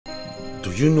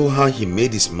Do you know how he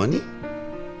made his money?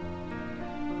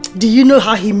 Do you know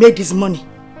how he made his money?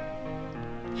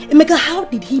 Emeka, how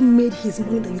did he make his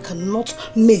money that you cannot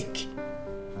make?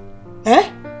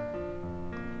 Eh?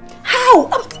 How?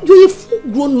 You're a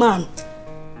full-grown man.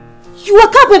 You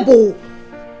are capable.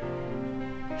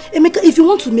 Emeka, if you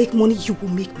want to make money, you will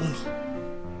make money.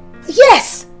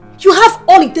 Yes! You have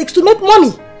all it takes to make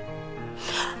money.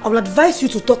 I will advise you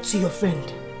to talk to your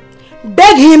friend.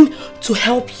 Beg him to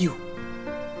help you.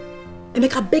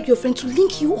 Emeka, beg your friend to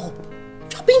link you up.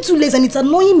 You're being too lazy and it's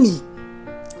annoying me.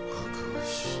 Oh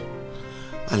gosh.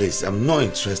 Alice, I'm not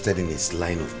interested in his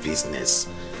line of business.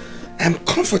 I'm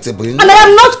comfortable in life. And I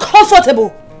am not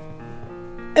comfortable.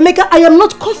 Emeka, I am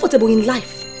not comfortable in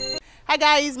life. Hi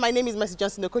guys, my name is Mercy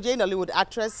Johnson Okoje, Nollywood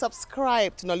actress.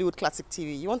 Subscribe to Nollywood Classic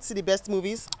TV. You want to see the best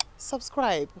movies?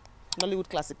 Subscribe. Nollywood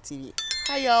Classic TV.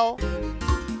 Hi y'all.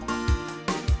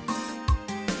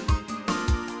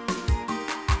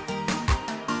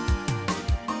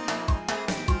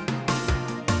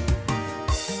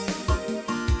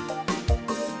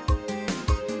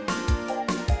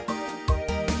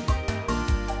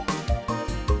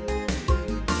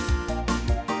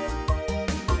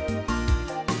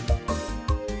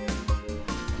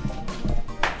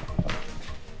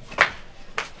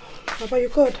 Papa, you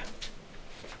called?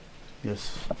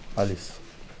 Yes, Alice.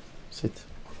 Sit.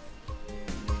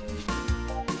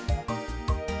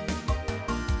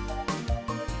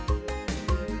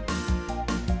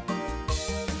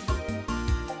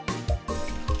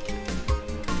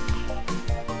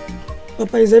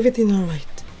 Papa, is everything all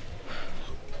right?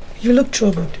 You look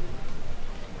troubled.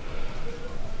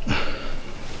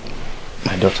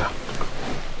 My daughter,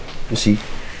 you see,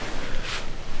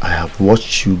 I have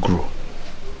watched you grow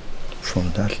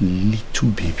from that little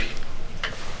baby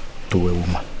to a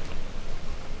woman.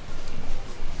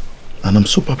 And I'm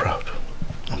super proud.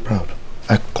 I'm proud.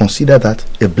 I consider that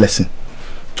a blessing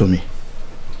to me.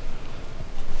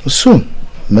 Soon,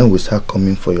 men will start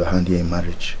coming for your hand here in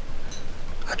marriage.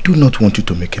 I do not want you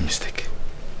to make a mistake.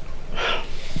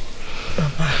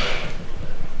 Papa,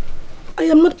 I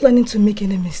am not planning to make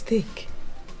any mistake.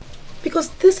 Because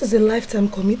this is a lifetime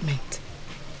commitment.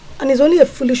 And it's only a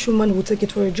foolish woman who will take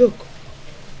it for a joke.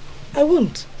 I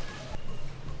won't.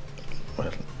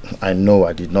 Well, I know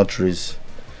I did not raise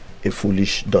a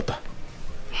foolish daughter.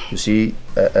 You see,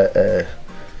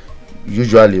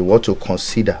 usually what to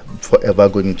consider for ever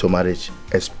going into marriage,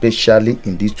 especially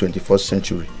in this 21st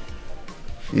century,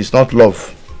 is not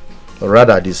love,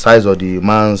 rather the size of the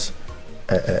man's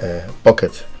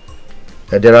pocket.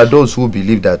 There are those who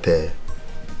believe that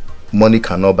money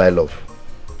cannot buy love.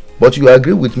 But you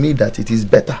agree with me that it is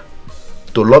better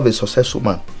to love a successful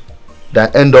man than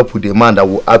end up with a man that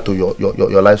will add to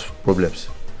your life's problems.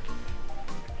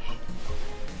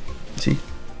 See,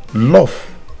 love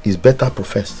is better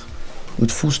professed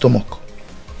with full stomach.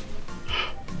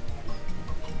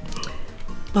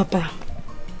 Papa,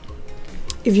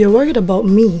 if you're worried about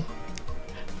me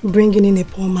bringing in a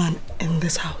poor man in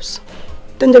this house,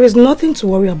 then there is nothing to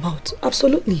worry about.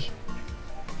 Absolutely.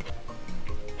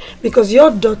 Because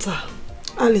your daughter,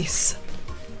 Alice,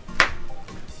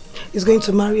 is going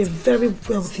to marry a very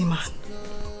wealthy man.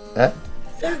 Eh?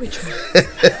 Very rich man.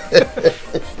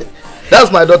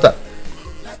 That's my daughter.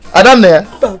 Adam there.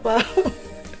 Papa.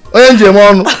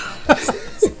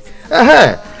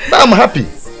 Now I'm happy.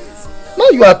 Now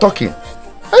you are talking.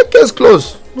 Case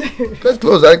close. Case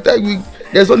close.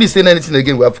 There's only saying anything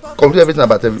again. We have completed everything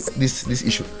about this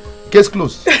issue. Case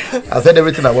closed. I've heard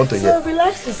everything I want to hear. So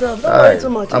relax yourself. Don't worry too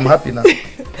much. I'm happy now.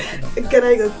 Can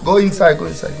I go? Go inside. Go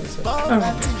inside. All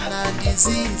right.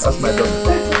 That's my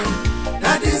daughter.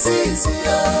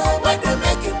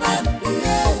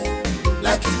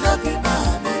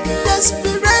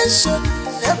 Desperation,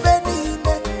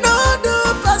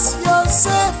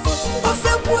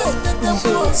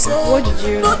 So, what did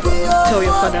you tell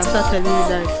your father after telling you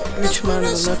that rich man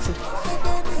or nothing?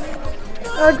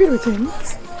 I agreed with him.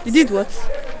 You did what?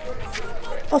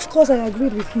 Of course I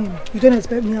agreed with him. You don't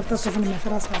expect me after suffering in my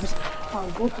father's house.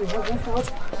 I'll go to his house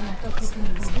and I'll talk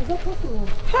to him.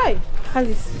 Hi,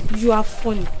 Alice, you are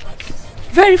funny.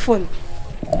 Very funny.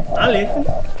 Ali.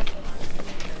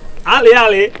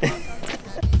 Ali.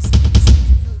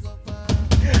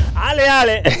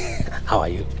 Ali. How are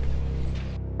you?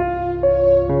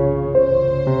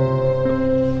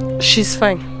 She's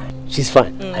fine. She's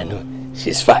fine. I know.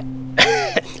 She's fine.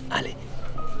 Ali,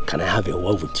 can I have a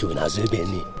word with you in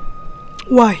Azubeni?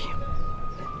 Why?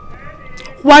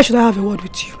 Why should I have a word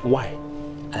with you? Why?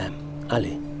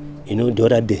 Ali, you know the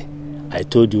other day I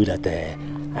told you that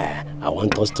I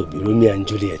want us to be Romeo and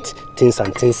Juliet, things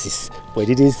and things. But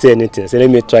he didn't say anything, so let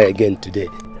me try again today.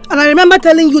 And I remember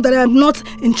telling you that I am not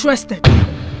interested.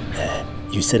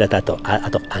 You said that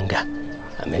out of anger.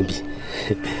 Maybe.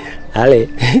 Ale,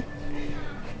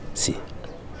 see,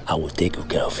 I will take good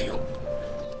care of you.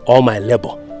 All my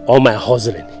labor, all my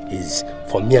hustling is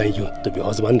for me and you to be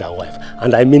husband and wife.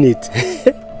 And I mean it.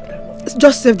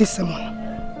 Just save this sermon.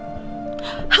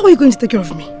 How are you going to take care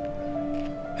of me?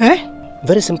 Eh?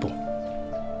 Very simple.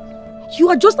 You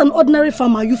are just an ordinary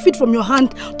farmer. You feed from your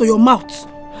hand to your mouth.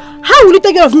 How will you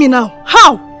take care of me now?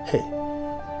 How? Hey,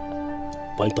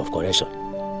 point of correction.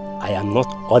 I am not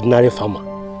ordinary farmer.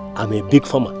 I'm a big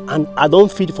farmer. And I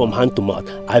don't feed from hand to mouth.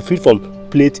 I feed from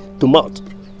plate to mouth.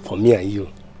 For me and you.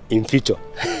 In future.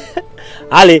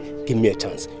 Ale, give me a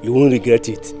chance. You won't regret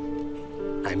it.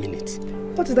 I mean it.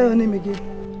 What is that your name again?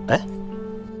 Eh?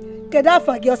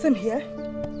 Kedafa, your same here?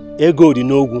 Ego di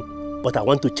Nogu. But I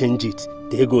want to change it.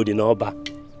 The Ego di Noba.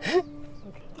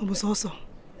 Was also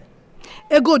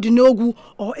Ego di Nogu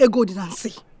or Ego di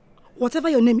Nancy. Whatever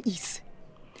your name is.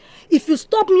 If you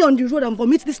stop me on the road and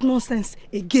vomit this nonsense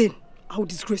again, I will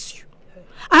disgrace you.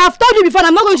 I have told you before and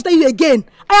I'm not going to tell you again.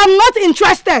 I am not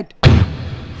interested.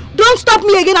 Don't stop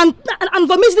me again and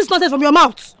vomit this nonsense from your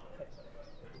mouth.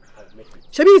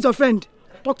 Shabi is your friend.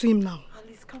 Talk to him now.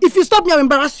 If you stop me, I'll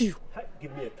embarrass you.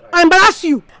 I'll embarrass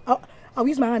you. I'll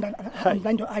use my hand and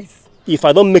blind your eyes. If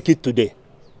I don't make it today,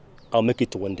 I'll make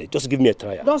it one day. Just give me a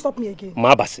try. Don't stop me again.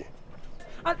 Mabasi.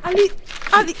 Ali,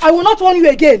 I will not warn you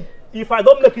again. If I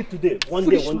don't make it today, one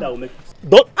day I will make it.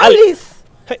 Don't, Alice!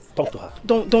 Hey, talk to her.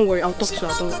 Don't worry, I'll talk to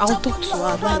her. I'll talk to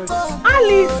her. Don't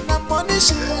worry.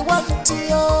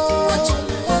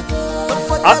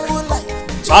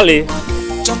 Ali.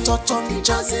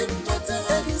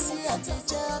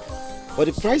 But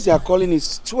the price they are calling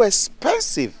is too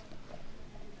expensive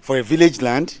for a village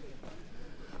land.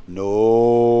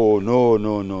 No.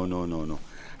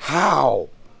 How?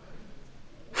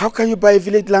 How can you buy a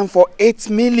village land for 8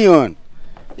 million?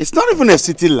 It's not even a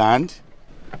city land.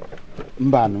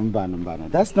 Mbano.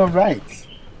 That's not right.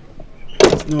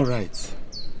 It's not right.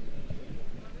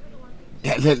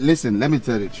 Yeah, listen, let me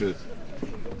tell you the truth.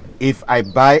 If I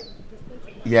buy...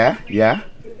 Yeah?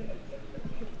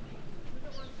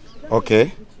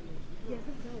 Okay.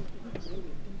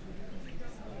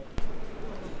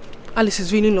 Alice,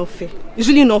 it's really not fair. It's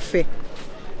really not fair.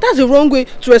 That's the wrong way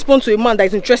to respond to a man that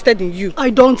is interested in you.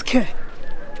 I don't care.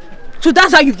 So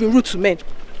that's how you've been rude to men?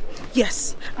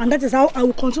 Yes. And that is how I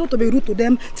will continue to be rude to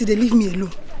them till they leave me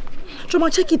alone.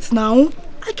 Choma, check it now.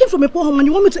 I came from a poor home and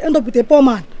you want me to end up with a poor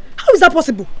man. How is that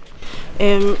possible?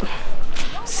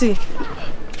 See,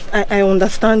 I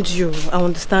understand you.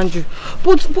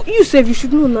 But you said you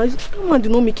should know now. That man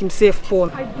did not make himself poor.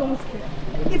 I don't care.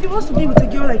 If he wants to be with a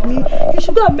girl like me, he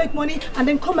should go and make money and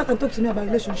then come back and talk to me about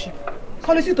relationship.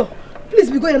 Solicito,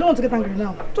 please be going. I don't want to get angry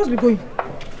now. Just be going.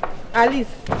 Alice,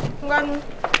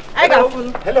 I got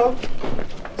phone. Hello.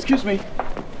 Excuse me.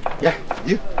 Yeah,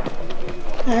 you?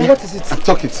 What is it? I'm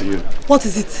talking to you. What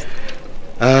is it?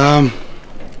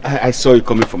 I saw you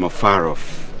coming from afar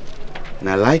off. And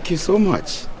I like you so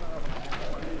much.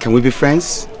 Can we be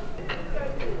friends?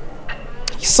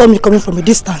 You saw me coming from a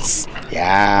distance.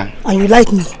 Yeah. And you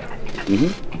like me.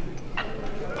 Mm-hmm.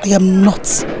 I am not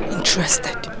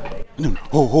interested. No.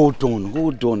 Oh, hold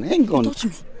on. Hang on. Touch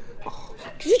me.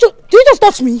 Did you just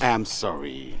touch me? I am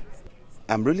sorry.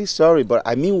 I'm really sorry, but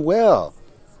I mean well.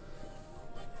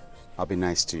 I'll be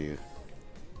nice to you.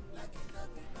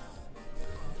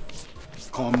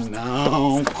 Come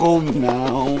now.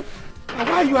 Why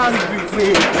are you angry?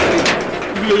 Wait.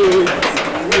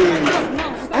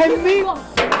 I mean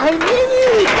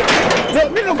it.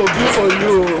 Let me not go do for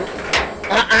you.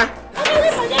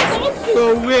 So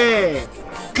wait.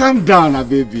 Calm down,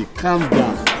 baby. Calm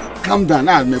down.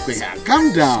 I'll make it happen.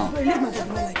 Calm down. You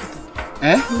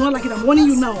don't like it. I'm warning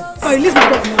you now. If I release my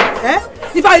dog now,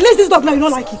 If I release this dog now, you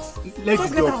don't like it. Let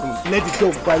the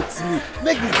dog bite me.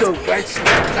 Make the dog bite me.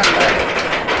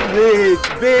 Wait,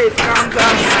 babe, calm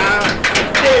down now.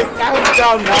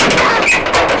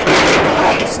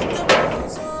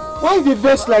 Why the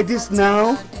verse like this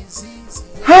now?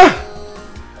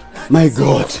 My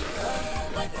God.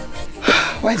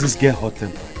 Why is this girl hot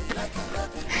tempered?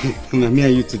 Me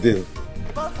and you today.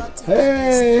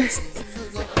 Hey.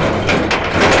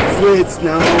 Wait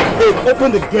now. Babe,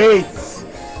 open the gates.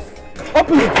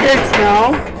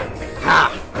 Now.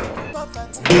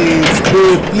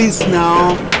 Babe, please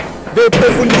now. Babe,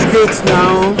 open these gates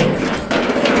now.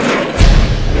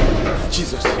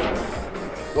 Jesus.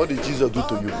 What did Jesus do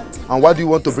to you? And why do you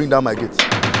want to bring down my gate?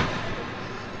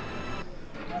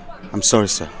 I'm sorry,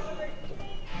 sir.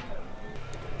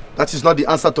 That is not the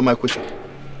answer to my question.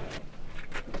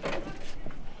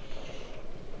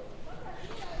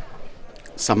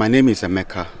 Sir, my name is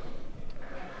Emeka.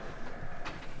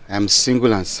 I am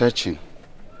single and searching.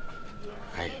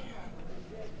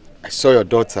 I saw your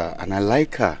daughter and I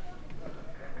like her.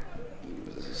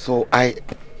 So I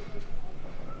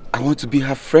want to be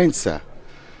her friend, sir.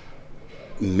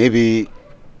 Maybe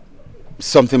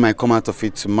something might come out of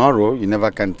it tomorrow, you never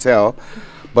can tell.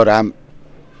 But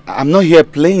I'm not here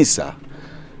playing, sir.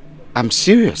 I'm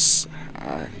serious.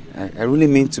 I really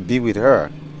mean to be with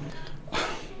her.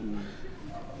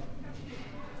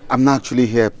 I'm not actually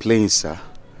here playing, sir.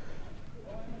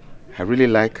 I really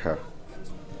like her.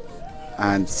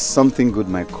 And something good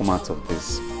might come out of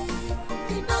this.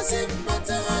 It doesn't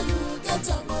matter how you get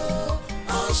her,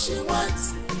 all she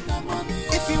wants the money.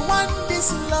 If you want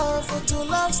this love to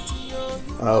last you.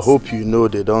 I hope you know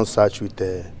they don't search with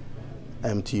the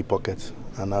empty pocket.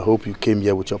 And I hope you came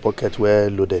here with your pocket well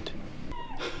loaded.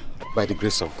 By the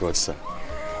grace of God, sir.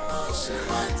 She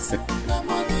wants the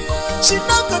money. She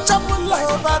not go chop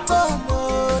love at all.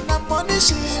 The money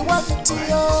she want to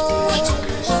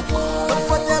but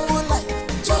for them like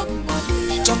chop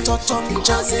money. So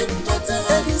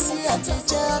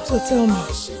tell me,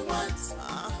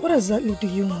 what exactly do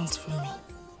you want from me?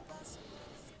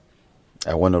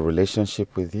 I want a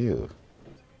relationship with you.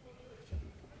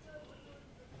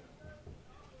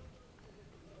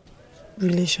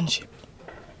 Relationship?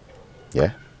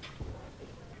 Yeah?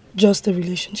 Just a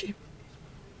relationship?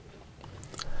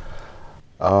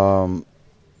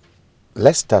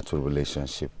 Let's start with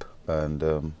relationship,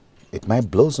 and it might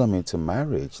blossom into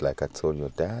marriage, like I told your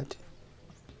dad.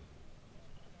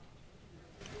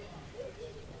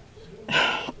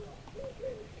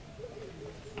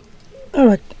 All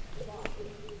right.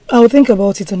 I'll think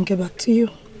about it and get back to you.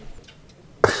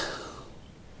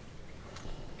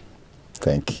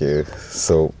 Thank you.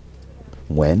 So,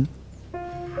 when?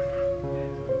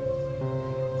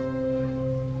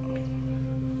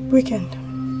 Weekend,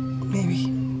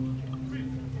 maybe.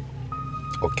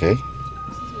 Okay.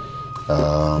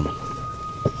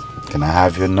 Can I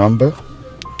have your number?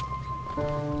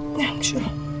 Yeah, sure.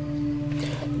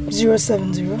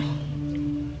 070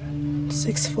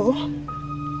 64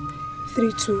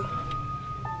 32.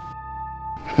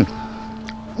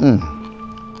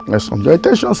 Yes, your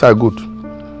intentions are good.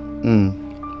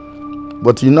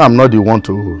 But you know I'm not the one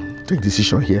to take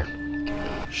decision here.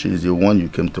 She is the one you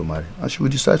came to marry, and she will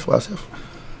decide for herself.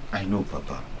 I know,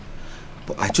 Papa.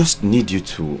 But I just need you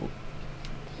to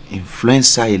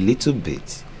influence her a little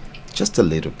bit. Just a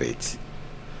little bit.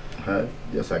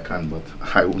 Yes, I can, but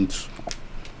I won't.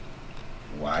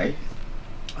 Why?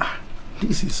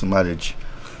 This is marriage.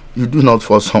 You do not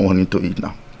force someone into it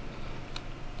now.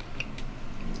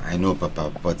 I know,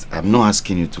 Papa, but I'm not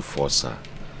asking you to force her.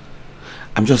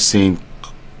 I'm just saying,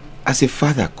 as a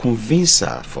father, convince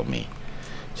her for me.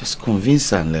 Just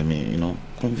convince her and let me,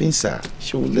 convince her.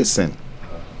 She will listen.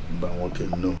 But okay,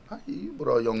 no. You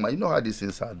bro, young man, you know how these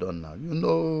things are done now. You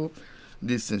know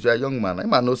these things. You're a young man. I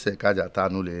might not say Kaja.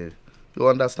 You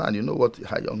understand? You know what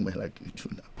a young man like you do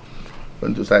now. I'm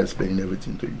going to start explaining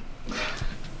everything to you.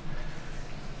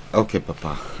 Okay,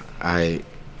 Papa. I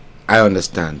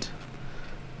understand.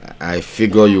 I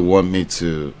figure you want me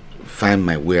to find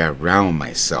my way around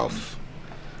myself.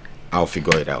 I'll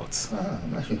figure it out.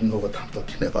 Now you know what I'm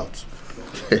talking about.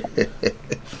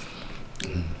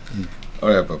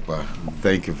 Alright, Papa.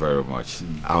 Thank you very much.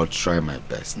 I'll try my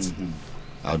best.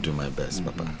 I'll do my best,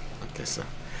 Papa. Okay, sir.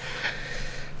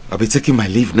 I'll be taking my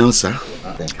leave now, sir.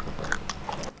 Thank you,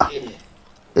 Papa.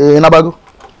 Nabago.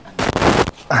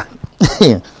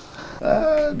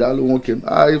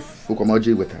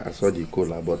 I saw the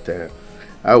cola, but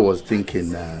I was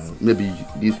thinking maybe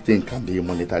this thing can be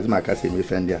monetized. I can say my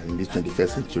friend there in this 21st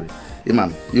century.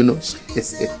 Imam, you know. I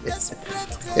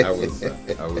will, sir.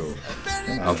 I will.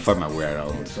 I'll find my way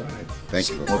around. Thank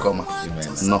you. Welcome.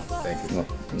 No. Thank you.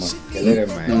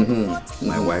 No.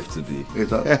 My wife to be. Okay,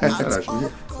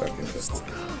 sir.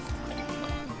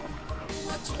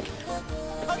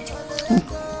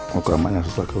 Okay, man, I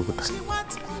like it.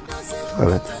 All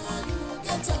right.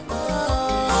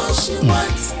 She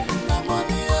wants the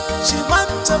money. She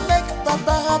wants to make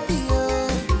Papa happy.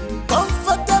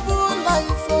 Comfortable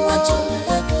life.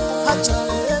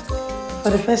 For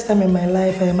the first time in my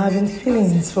life, I am having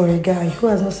feelings for a guy who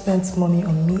has not spent money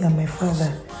on me and my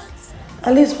father.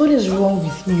 Alice, what is wrong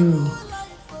with you?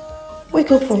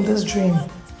 Wake up from this dream.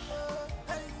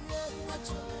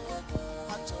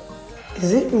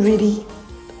 Is it really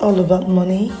all about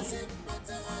money?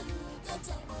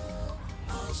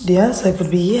 The answer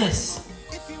could be yes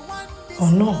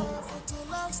or no.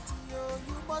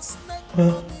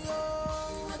 Well,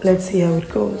 let's see how it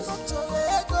goes.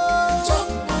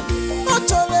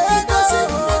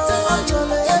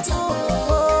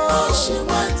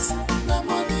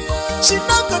 She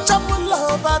not go chop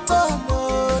love at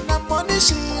all. Na money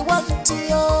she want to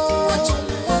yo.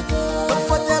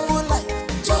 Comfortable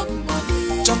life, chop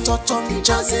money. Chop.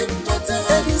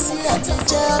 Baby see at the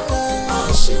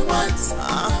all she wants,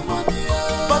 money.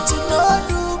 But you know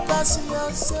do pass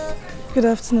yourself. Good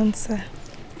afternoon, sir.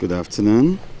 Good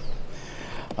afternoon.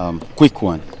 Quick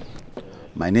one.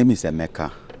 My name is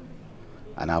Emeka,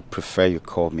 and I'll prefer you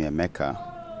call me Emeka.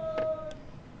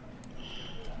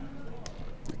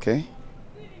 Okay?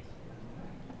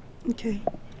 Okay.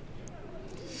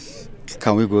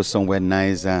 Can we go somewhere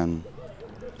nice and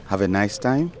have a nice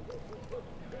time?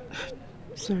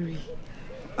 Sorry.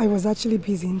 I was actually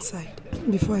busy inside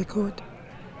before I called.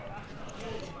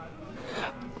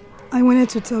 I wanted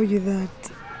to tell you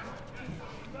that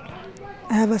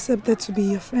I have accepted to be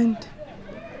your friend.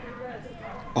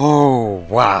 Oh,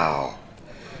 wow.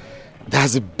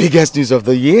 That's the biggest news of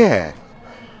the year.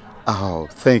 Oh,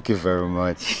 thank you very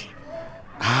much.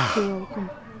 You're welcome.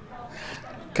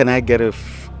 Can I get a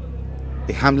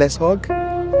harmless hug?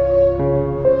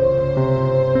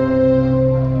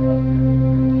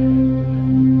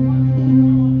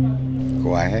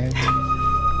 Go ahead.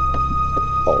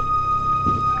 Oh.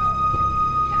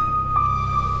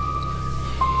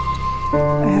 I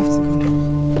have to go.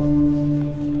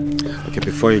 Okay,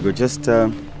 before you go, just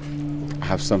I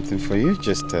have something for you.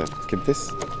 Just keep this.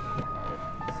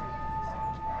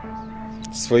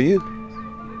 It's for you.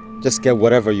 Just get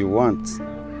whatever you want.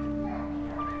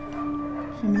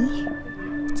 For me?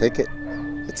 Take it.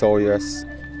 It's all yours.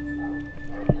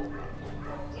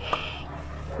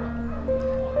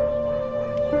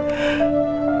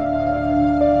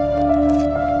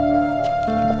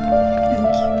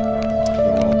 Thank you.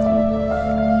 You're welcome.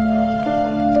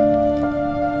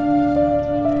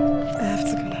 I have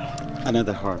to go now.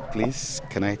 Another hug, please.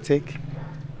 Can I take?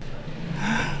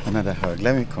 Another hug.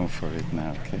 Let me come for it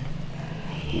now, okay?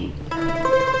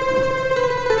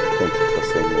 Thank you for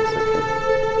saying yes, okay?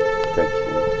 Thank you.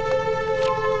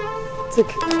 It's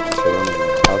okay.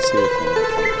 I'll see you again.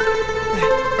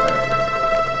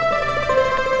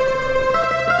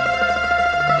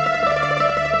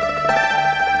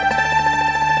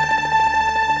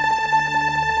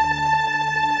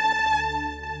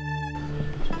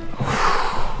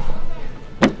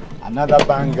 Another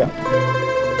banger.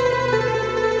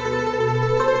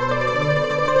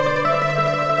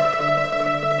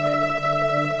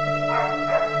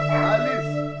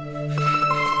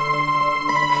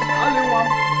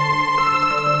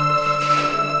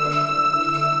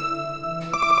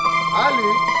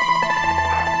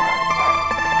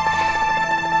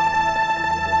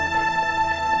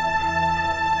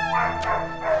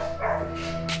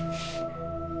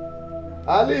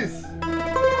 Alice!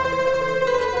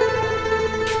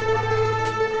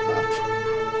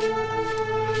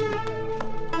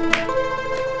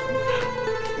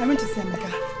 I went to see Emeka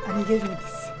and he gave me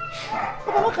this.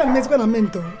 Papa, what kind of mess going on,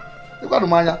 mentor? You got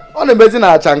manya. On the bed in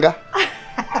a changa.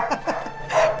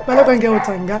 But I can't get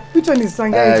Otanga. Which one is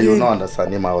Tanga? You don't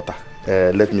understand him out.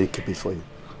 Let me keep it for you.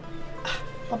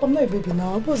 Papa, I'm not a baby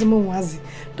now.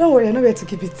 Don't worry, I know where to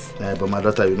keep it. But my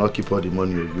daughter, you not keep all the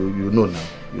money. You know now.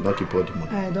 You not keep all the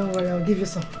money. Don't worry, I'll give you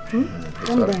some.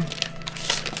 Come down.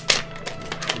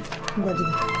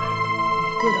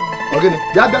 Okay,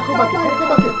 yeah, come back here. Come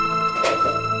back here.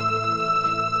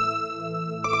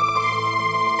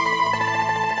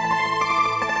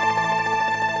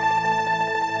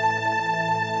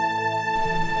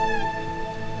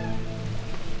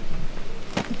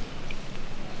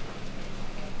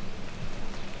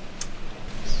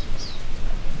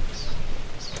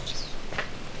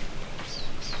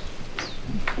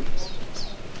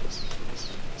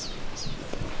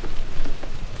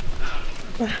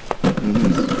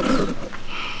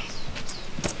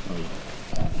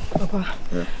 Papa,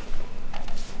 yeah.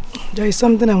 There is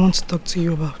something I want to talk to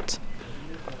you about.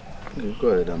 Go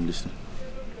ahead, I'm listening.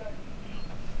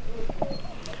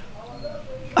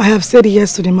 I have said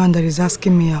yes to the man that is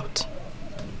asking me out.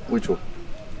 Which one?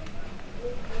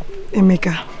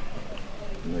 Emeka.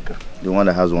 Emeka. The one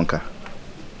that has one car?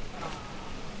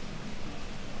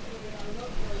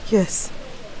 Yes.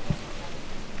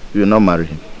 You will not marry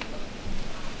him.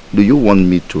 Do you want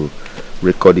me to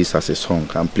record this as a song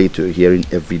and play to your hearing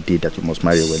every day that you must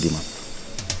marry a wedding man?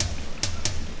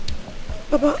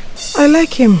 Papa, I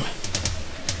like him.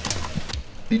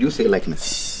 Did you say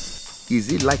likeness? Is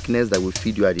it likeness that will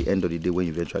feed you at the end of the day when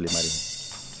you eventually marry him?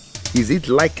 Is it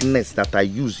likeness that I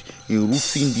use in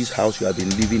roofing this house you have been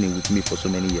living in with me for so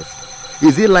many years?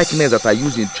 Is it likeness that I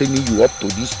use in training you up to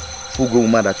this full-grown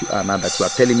woman that you are now, that you are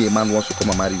telling me a man wants to come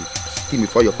and marry you? Him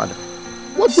before your father.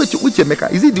 What which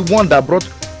Emeka? Is it the one that brought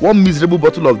one miserable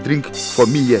bottle of drink for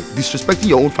me here, disrespecting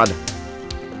your own father?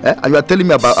 And you are telling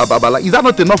me about like, is that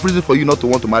not enough reason for you not to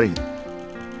want to marry him?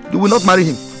 You will not marry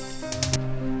him.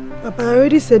 Papa, I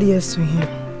already said yes to him.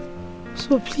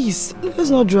 So please, let's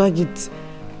not drag it.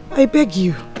 I beg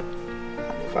you.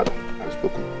 Father, I've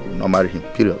spoken. You will not marry him,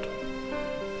 period.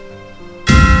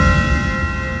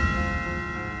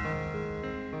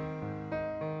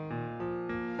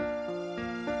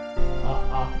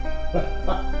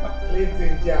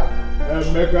 Clinton Jack.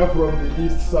 Emeka from the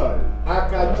east side.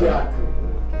 Aka Jack.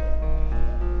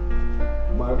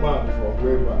 My man from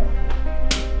way back.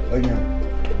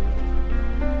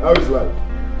 How is life?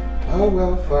 Oh,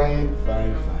 well, fine.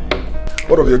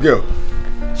 What of your girl?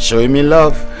 Showing me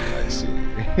love. I see.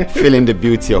 Feeling the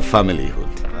beauty of familyhood.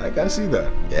 I can see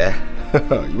that. Yeah.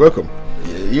 You're welcome.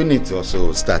 You need to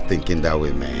also start thinking that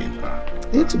way, man.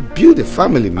 You need to build a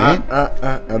family, man.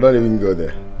 I don't even go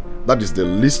there. That is the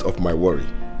least of my worry.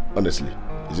 Honestly.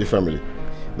 Is it family?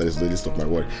 That is the least of my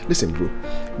worry. Listen, bro.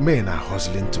 Men are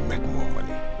hustling to make more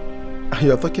money. And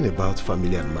you're talking about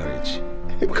family and marriage.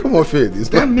 Come on, Faith.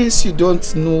 That means you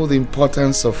don't know the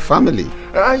importance of family.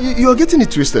 You're getting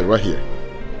it twisted right here.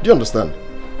 Do you understand?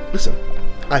 Listen,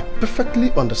 I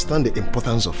perfectly understand the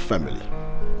importance of family.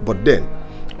 But then,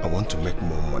 I want to make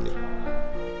more money.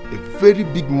 A very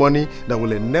big money that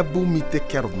will enable me take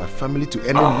care of my family to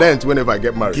any length whenever I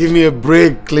get married. Give me a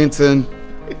break, Clinton.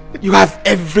 You have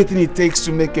everything it takes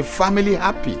to make a family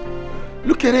happy.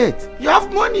 Look at it. You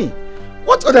have money.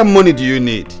 What other money do you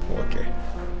need? Okay.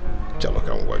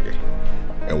 Chaloka mwage.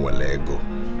 Enwele ego.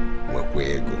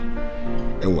 Mwekwe ego.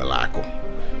 Enwele ako.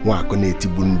 Mwako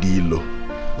netibu ndilo.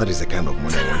 That is the kind of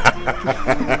money I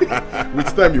want.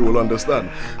 With time you will understand.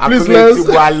 Please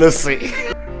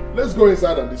let's go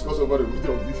inside and discuss over the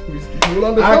wisdom of this whiskey. You will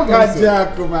understand.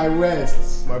 Jack, my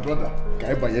West. My brother.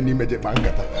 Can I buy any magic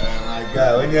bankata? My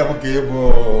God, when you have a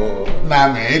cable,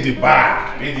 nah man, the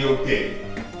bar, really okay.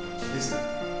 Listen,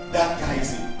 that guy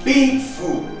is a big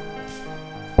fool.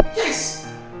 Yes,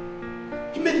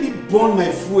 he made me burn my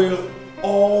fuel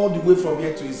all the way from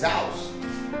here to his house.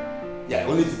 Yeah,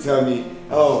 only to tell me,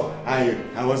 oh, I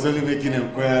was only making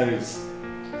inquiries.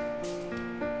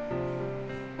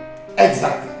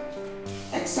 Exactly.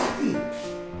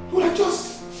 Well, I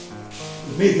just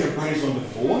made the inquiries on the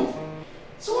phone.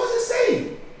 So what's it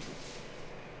saying?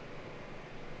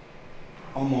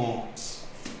 Omo,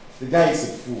 the guy is a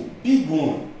fool. Big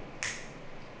one.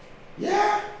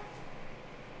 Yeah.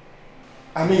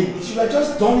 I mean, he should have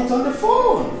just done it on the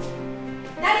phone.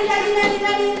 Daddy.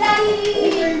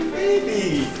 Oh, my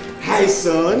baby. Hi,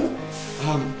 son.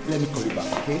 Let me call you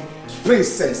back, okay?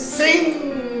 Princess,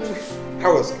 sing.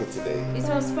 How was good today? It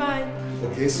was fine.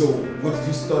 Okay, so what did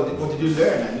you study? What did you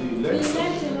learn? I knew you learned We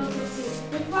something. learned a lot of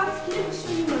things. In fact, can you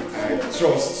show me my I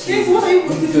trust you. Yes, what are you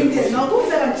doing there? Now go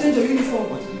inside and change your uniform.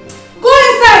 Go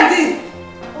inside, then.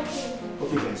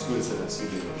 Okay, let's go inside and see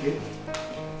you, okay?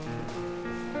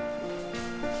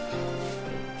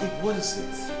 Hey, what is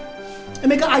it?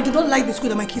 Emeka, I do not like the school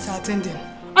that my kids are attending.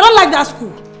 I don't like that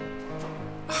school.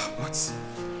 But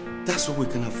that's what we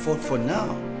can afford for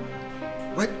now.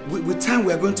 Right? With time,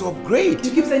 we are going to upgrade.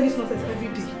 You keep saying this nonsense every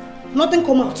day. Nothing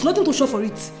come out, nothing to show for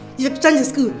it. You have to change the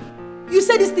school. You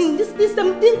say this thing, this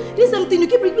same thing, you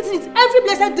keep repeating it every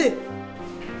blessed day.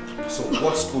 So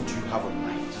what school do you have in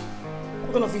mind?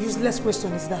 What kind of a useless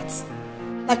question is that?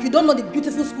 Like you don't know the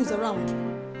beautiful schools around.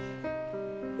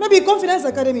 Maybe Confidence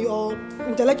Academy or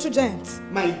Intellectual Giants.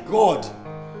 My God,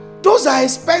 those are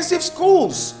expensive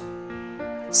schools.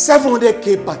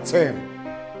 700k per term.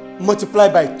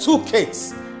 Multiplied by 2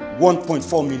 kids,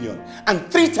 1.4 million. And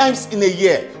 3 times in a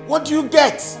year. What do you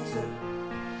get?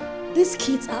 These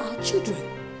kids are our children.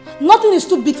 Nothing is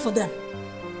too big for them.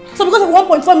 So because of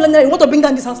 1.4 million, you want to bring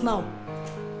down this house now?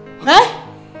 Eh?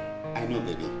 I know,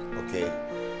 baby, okay?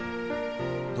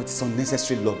 But it's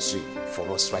unnecessary luxury for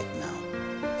us right now.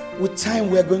 With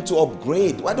time, we are going to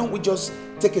upgrade. Why don't we just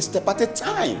take a step at a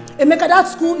time? Emeka, that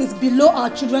school is below our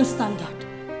children's standard.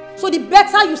 So the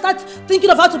better you start thinking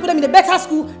of how to put them in a better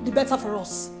school, the better for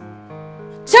us.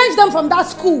 Change them from that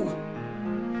school.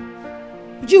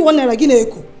 Do you want to again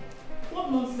echo?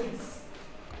 What nonsense?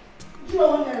 Do you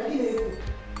want to again echo?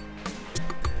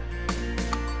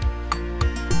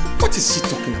 What is she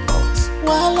talking about?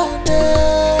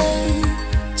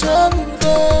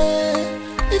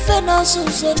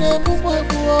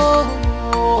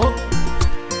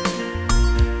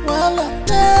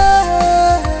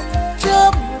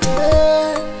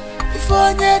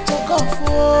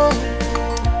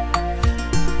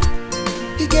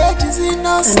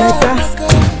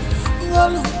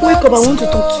 wake up, I want to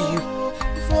talk to you.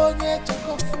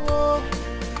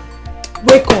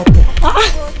 Wake up.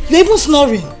 You're even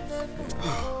snoring.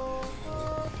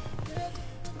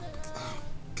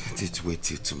 Can't it wait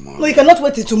till tomorrow? No, you cannot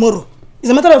wait till tomorrow. It's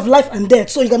a matter of life and death,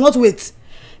 so you cannot wait.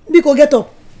 Biko, get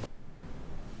up.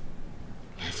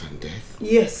 Life and death?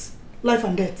 Yes, life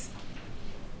and death.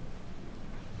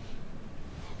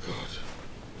 Oh God.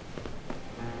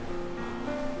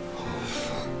 Oh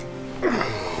fuck.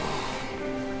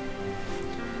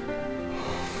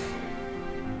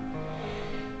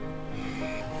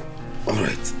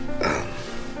 Alright.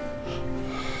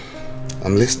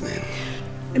 I'm listening.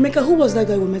 Emeka, who was that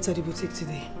guy we met at the boutique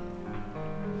today?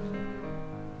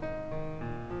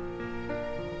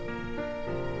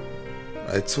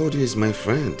 I told you he's my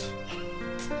friend.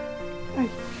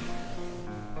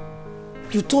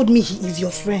 You told me he is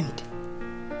your friend.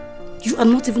 You are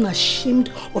not even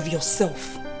ashamed of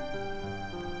yourself.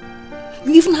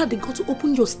 You even had the guts to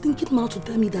open your stinking mouth to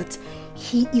tell me that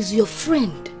he is your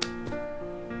friend.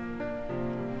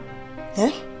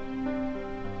 Eh?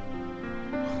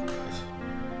 Oh God.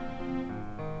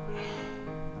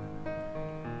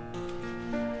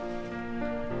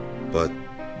 But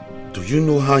do you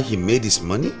know how he made his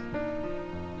money?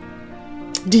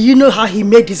 Do you know how he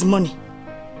made his money?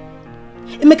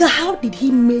 Emeka, how did he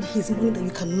make his money that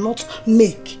you cannot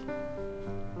make?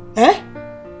 Eh?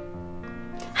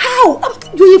 How?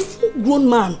 You're a full-grown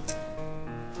man.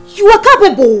 You are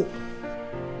capable.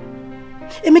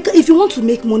 Emeka, if you want to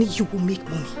make money, you will make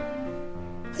money.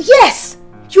 Yes!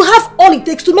 You have all it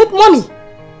takes to make money.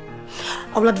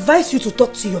 I will advise you to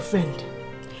talk to your friend.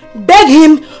 Beg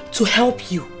him to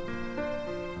help you.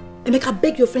 Emeka,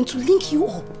 beg your friend to link you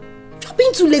up. You're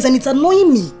being too lazy and it's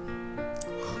annoying me.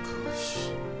 Oh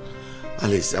gosh.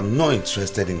 Alice, I'm not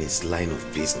interested in his line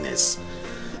of business.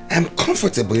 I'm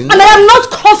comfortable in life. And I am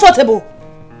not comfortable.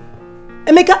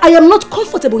 Emeka, I am not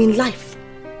comfortable in life.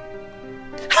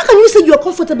 How can you say you are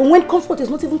comfortable when comfort is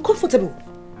not even comfortable?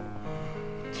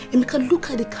 Emeka, look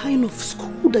at the kind of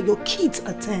school that your kids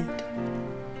attend.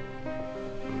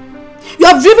 You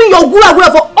have driven your guru away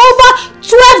for over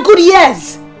 12 good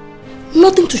years.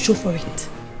 Nothing to show for it.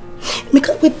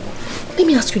 Emeka, wait, let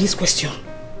me ask you this question.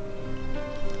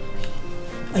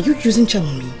 Are you using charm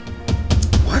on me?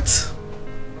 What?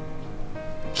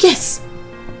 Yes,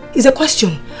 it's a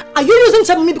question. Are you using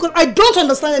charm on me because I don't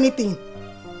understand anything?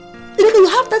 Emeka, you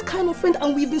have that kind of friend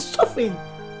and we've been suffering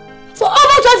for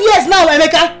over 12 years now,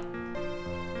 Emeka.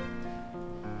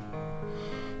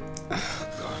 Oh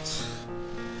God.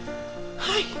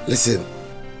 Hi. Listen,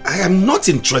 I am not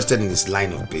interested in this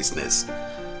line of business.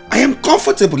 I am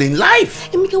comfortable in life.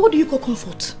 Emeka, what do you call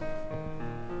comfort?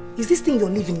 Is this thing you're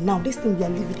living now, this thing we are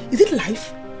living, is it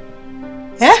life?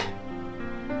 Eh?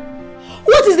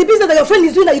 What is the business that your friend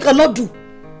is doing that you cannot do?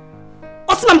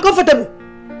 Austin, I'm comfortable.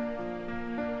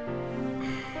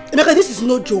 Emeka, this is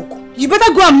no joke. You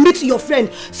better go and meet your friend.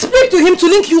 Speak to him to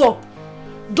link you up.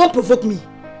 Don't provoke me.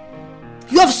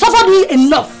 You have suffered me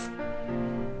enough.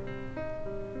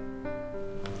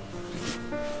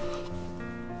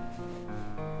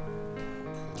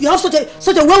 You have such a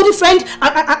wealthy friend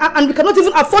and we cannot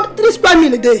even afford 3 square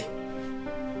meals a day.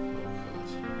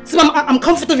 So I'm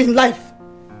comfortable in life.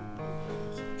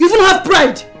 You even have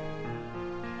pride.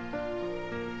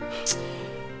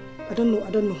 I don't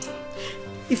know.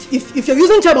 If you're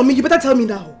using charm on me, you better tell me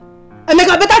now.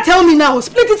 Emeka, better tell me now.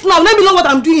 Split it now. Let me know what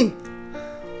I'm doing.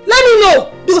 Let me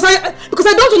know. Because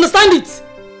I don't understand it.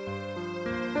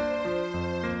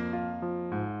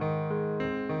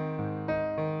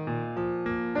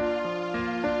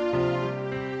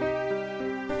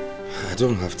 I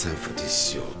don't have time for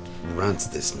this your rant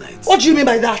this night. What do you mean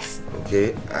by that?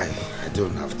 Okay, I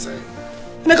don't have time.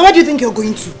 Emeka, where do you think you're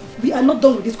going to? We are not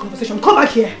done with this conversation. Come back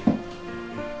here.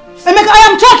 Emeka, I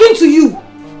am talking to you.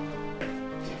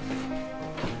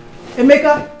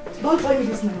 Emeka, don't try me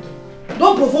this night.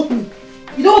 Don't provoke me.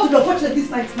 You don't want to be unfortunate this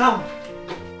night now.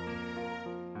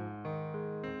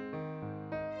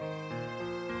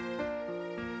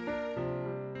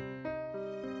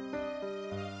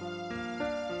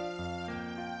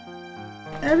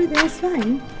 Everything is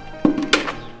fine.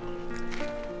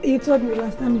 You told me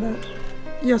last time that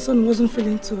your son wasn't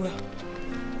feeling too well.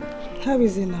 How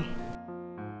is he now?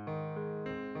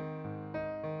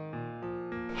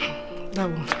 That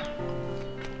one.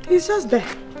 He's just there.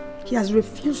 He has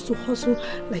refused to hustle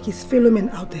like his fellow men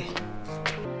out there.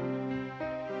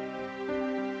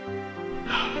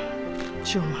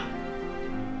 Choma,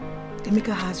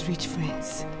 Emeka has rich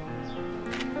friends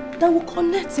that will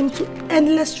connect him to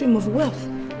endless stream of wealth.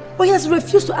 But he has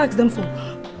refused to ask them for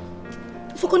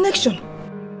for connection.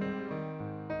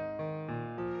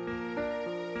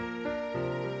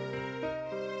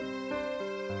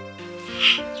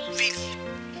 Really?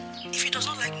 If he does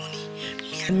not like money,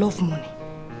 me, I love money.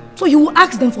 So he will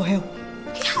ask them for help.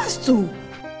 He has to.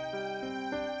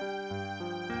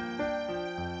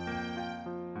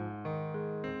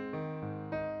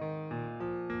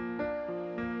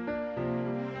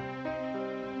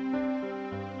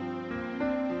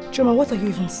 Choma, what are you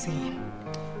even saying?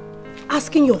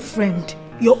 Asking your friend,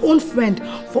 your own friend,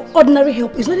 for ordinary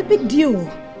help is not a big deal.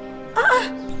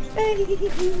 Hey,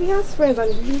 he has friends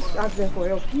and he used to ask them for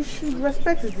help. You should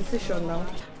respect his decision now.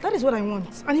 That is what I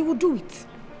want, and he will do it.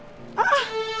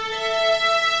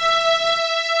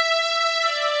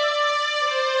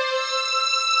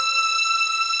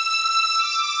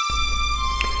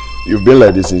 You've been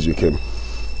like this since you came.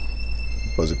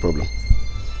 What's the problem?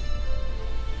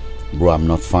 Bro, I'm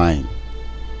not fine.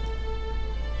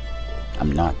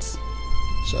 I'm not.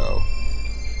 So,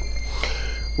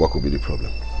 what could be the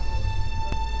problem?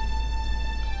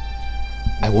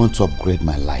 I want to upgrade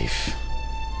my life.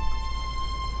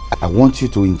 I want you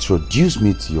to introduce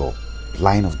me to your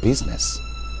line of business.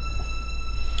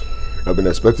 I've been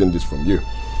expecting this from you.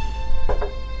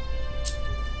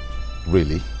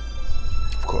 Really?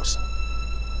 Of course.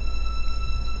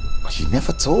 But you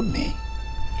never told me.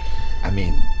 I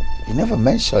mean, you never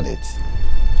mentioned it.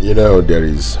 You know, there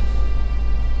is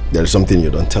something you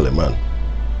don't tell a man.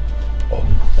 Oh,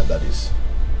 and that is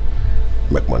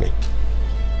make money.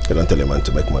 You don't tell a man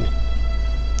to make money.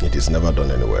 It is never done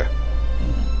anywhere.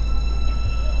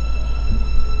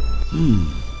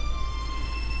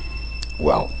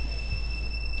 Well,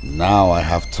 now I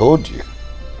have told you.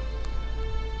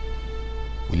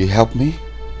 Will you help me?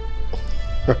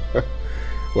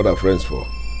 What are friends for?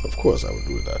 Of course I will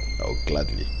do that. I will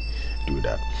gladly do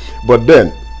that. But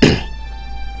then,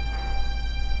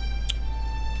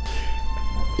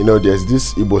 you know, there's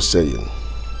this Igbo saying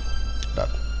that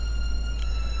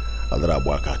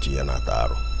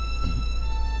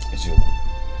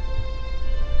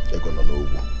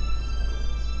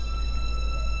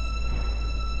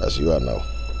as you are now,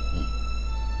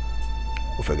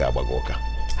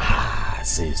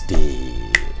 Since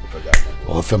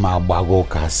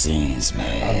since,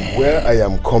 man. And where I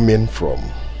am coming from,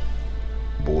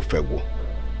 Bofego,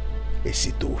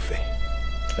 Esitofe.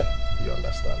 You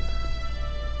understand?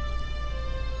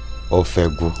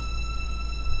 Ofego,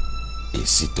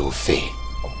 Esitofe.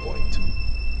 On point.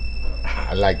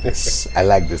 I like this. I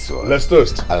like this one. Let's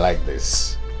toast. I like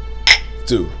this.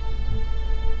 2.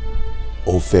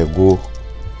 Ofego,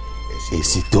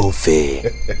 Esitofe.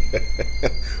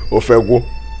 Ofego,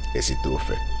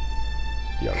 Esitofe.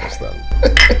 You understand?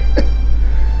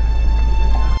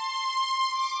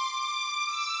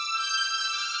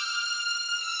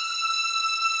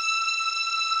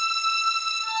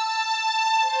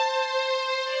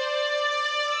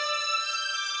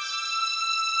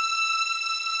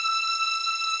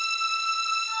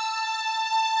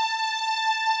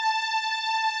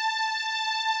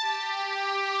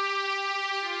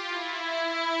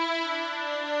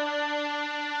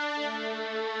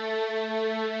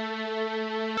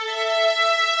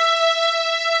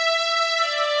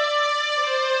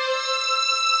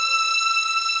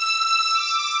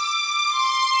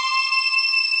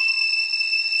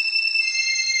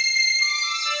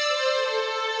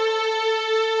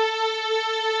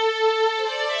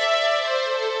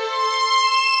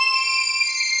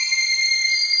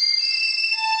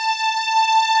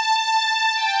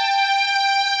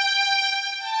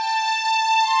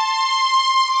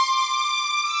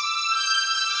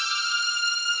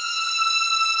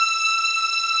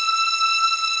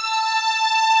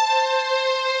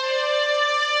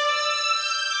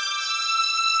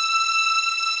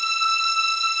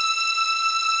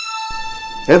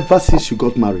 Ever since you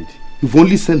got married, you've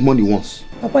only sent money once.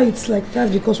 Papa, it's like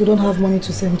that because we don't have money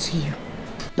to send to you.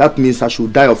 That means I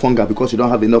should die of hunger because you don't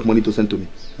have enough money to send to me.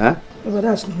 Huh? But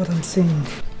that's not what I'm saying.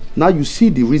 Now you see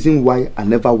the reason why I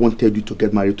never wanted you to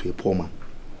get married to a poor man.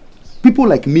 People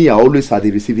like me are always at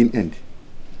the receiving end.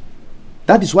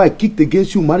 That is why I kicked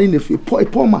against you marrying a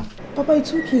poor man. Papa,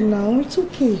 it's okay now. It's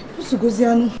okay.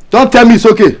 Don't tell me it's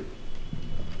okay.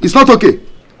 It's not okay.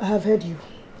 I have heard you.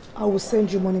 I will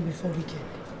send you money before weekend.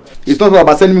 It's not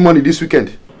about sending me money this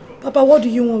weekend. Papa, what do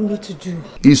you want me to do?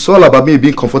 It's all about me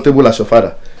being comfortable as your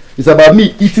father. It's about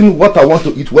me eating what I want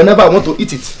to eat whenever I want to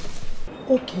eat it.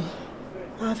 Okay.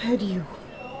 I've heard you.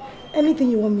 Anything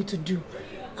you want me to do,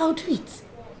 I'll do it.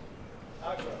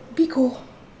 Biko,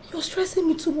 you're stressing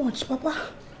me too much, Papa.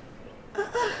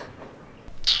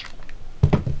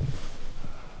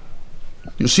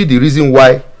 You see the reason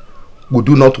why we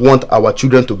do not want our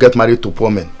children to get married to poor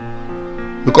men.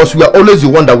 Because we are always the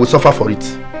one that will suffer for it.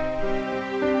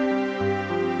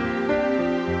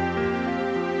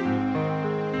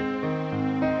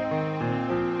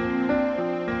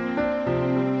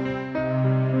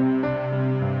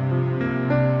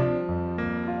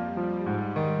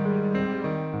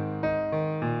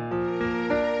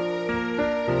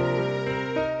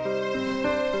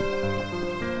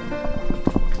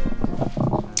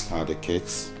 How are the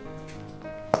kids?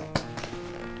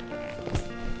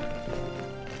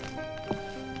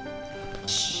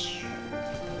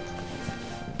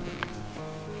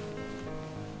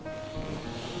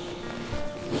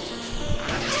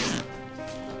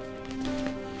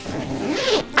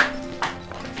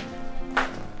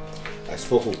 I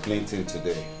spoke with Clinton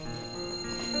today.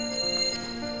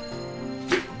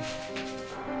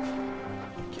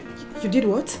 You did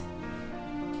what?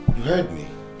 You heard me.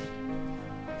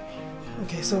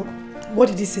 Okay, so what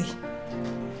did he say?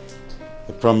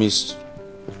 He promised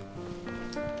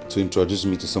to introduce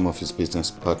me to some of his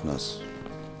business partners.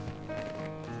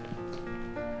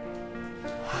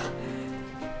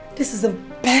 This is the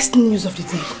best news of the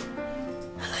day.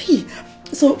 Hi.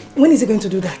 So when is he going to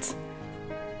do that?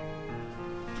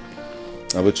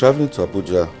 I'll be traveling to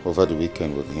Abuja over the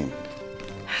weekend with him.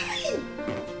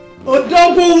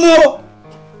 Odogumo!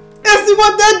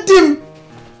 Esibodedim!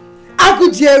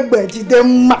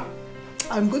 Akujiegbejidemma!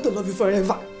 I'm going to love you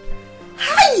forever.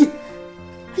 Hi!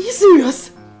 Are you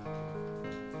serious?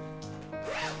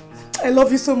 I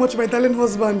love you so much, my darling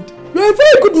husband. You're a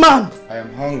very good man. I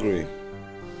am hungry.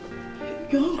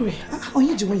 You're hungry?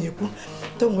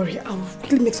 Don't worry, I'll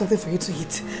quickly make something for you to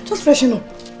eat. Just freshen up.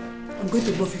 I'm going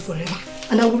to love you forever.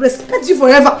 And I will respect you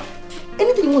forever.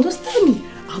 Anything you want, just tell me.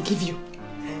 I'll give you.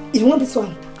 If you want this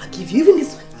one, I'll give you. Even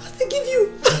this one, I'll still give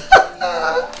you.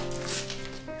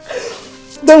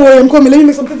 Don't worry, I'm coming. Let me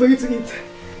make something for you to eat.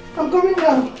 I'm coming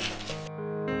now.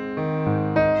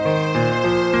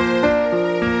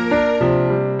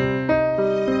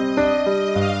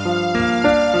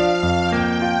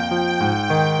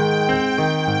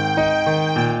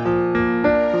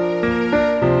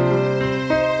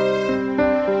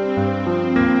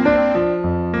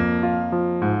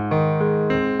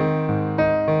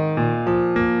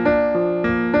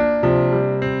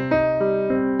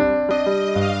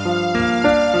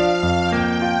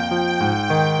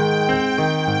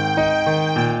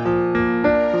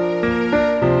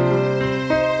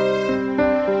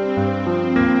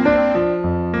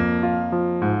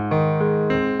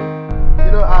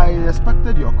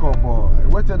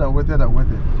 And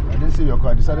waited. I didn't see your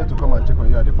car. I decided to come and check on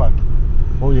you at the park.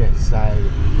 Oh yes, I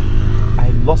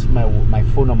lost my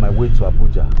phone on my way to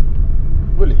Abuja.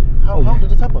 Really? How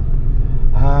did it happen?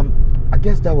 I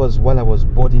guess that was while I was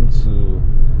boarding to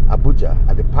Abuja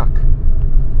at the park.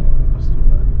 That's too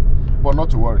bad. But not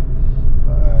to worry.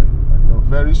 I know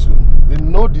very soon,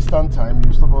 in no distant time,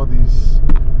 you stop all these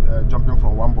jumping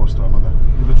from one bus to another.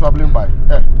 You'll be traveling by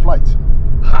flight.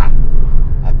 Ha!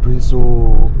 I pray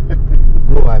so.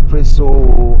 Bro, I pray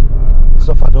so.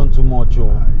 Suffer done too much, oh.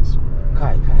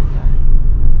 Kai.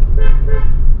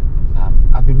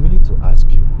 I've been meaning to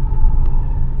ask you,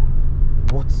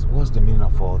 what's the meaning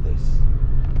of all this?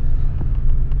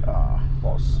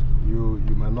 Boss. You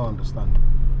might not understand.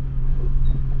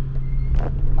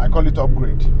 I call it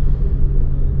upgrade.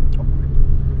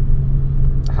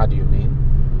 How do you mean?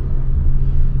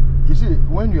 You see,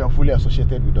 when you are fully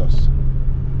associated with us,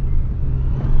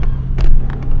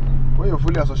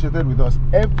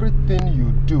 everything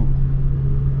you do,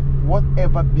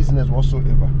 whatever business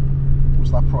whatsoever, will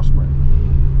start prospering.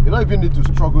 You don't even need to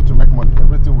struggle to make money.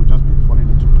 Everything will just be falling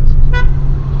into places.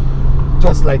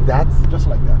 Just like that? Just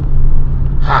like that.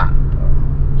 Ha!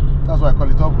 That's why I call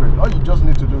it upgrade. All you just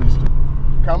need to do is to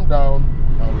calm down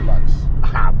and relax.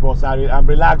 Ah, boss, I'm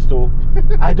relaxed though.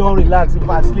 I don't relax. If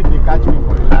I sleep, they catch me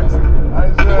for relaxing.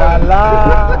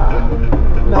 Voila!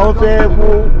 Now,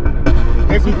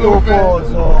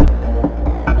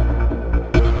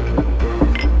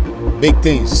 big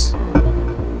things.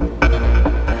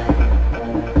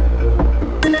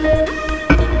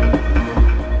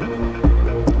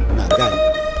 Now, guy,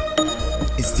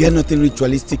 is there nothing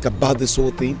ritualistic about this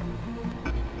whole thing?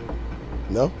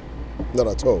 No, not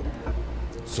at all.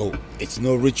 So it's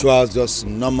no rituals, just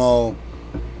normal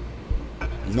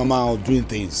doing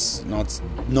things, not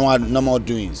normal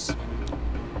doings.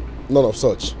 None of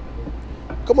such.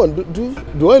 Come on,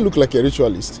 do I look like a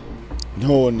ritualist?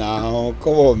 No, now,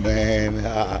 come on, man.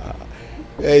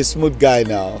 You're a smooth guy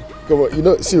now. Come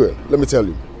on, Cyril, let me tell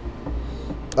you.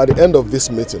 At the end of this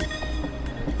meeting,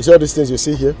 you see all these things you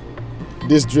see here?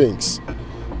 These drinks.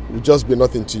 will just be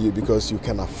nothing to you because you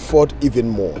can afford even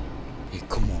more. Hey,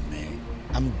 come on, man.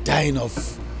 I'm dying of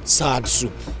sad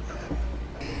soup.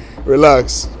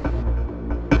 Relax.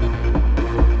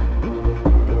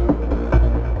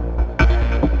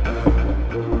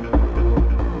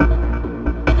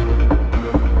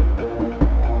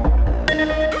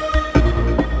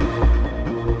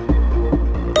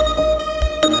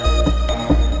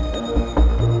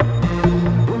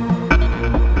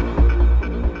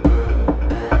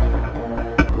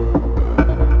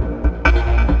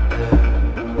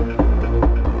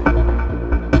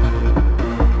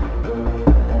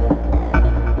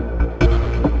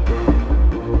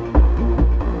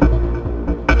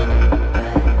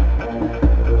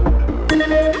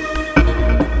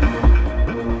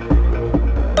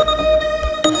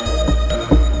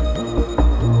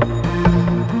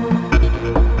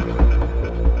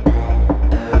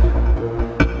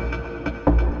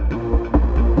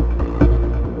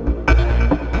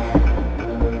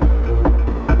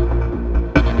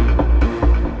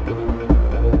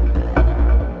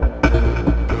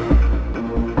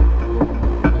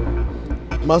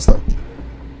 Master,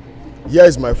 here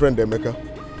is my friend Emeka,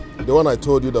 the one I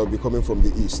told you that will be coming from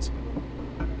the east.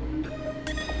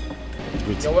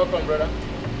 You're welcome, brother.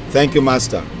 Thank you,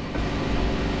 Master.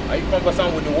 Are you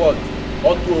conversant with the word?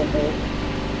 Auto,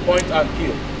 point and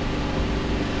kill?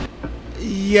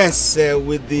 Yes,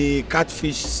 with the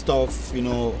catfish stuff, you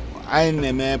know, I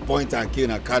am a point and kill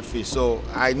a catfish, so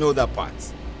I know that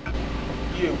part.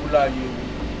 You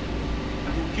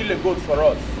kill a goat for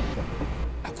us.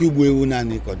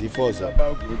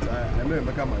 About goat, I know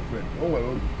Emeka, my friend. Oh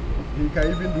well, he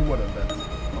can even do more than that.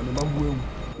 On the bamboo.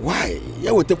 Why?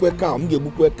 You will take a cow, you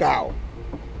will book a cow.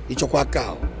 It's a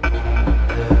cow.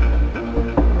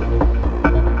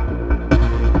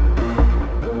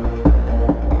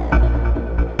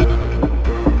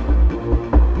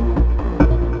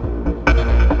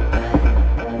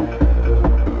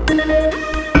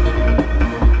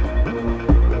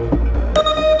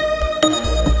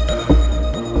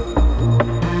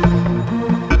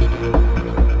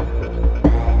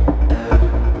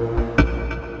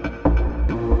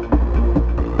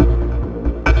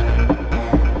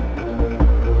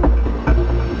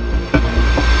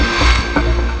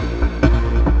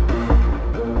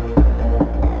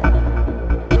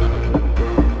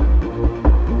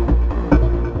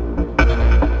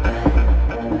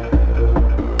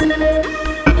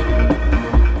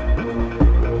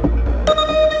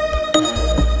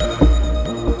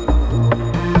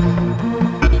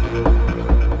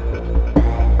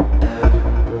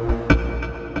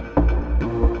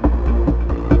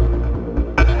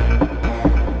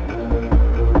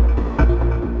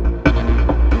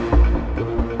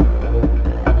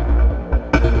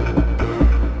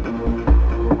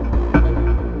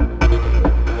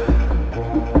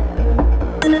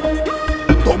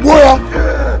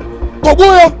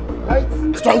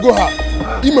 Togoya! Strangle her.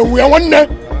 Ime we are one ne.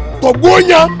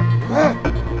 Togoya!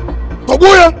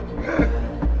 Togoya!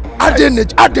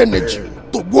 Adenage.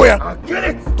 Togoya!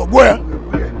 Togoya!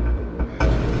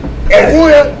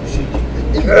 Togoya!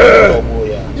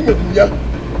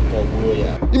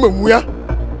 Ime muya.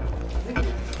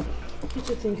 You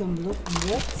two think I'm bluffing,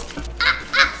 what?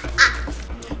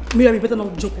 Miriam, you better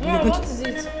not joke. Yeah, what is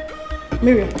it?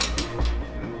 Miriam.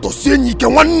 To see you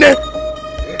can one ne.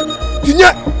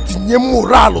 Tinye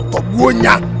moral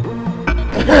Togoya.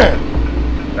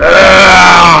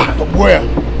 Togoya.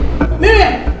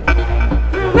 Miriam!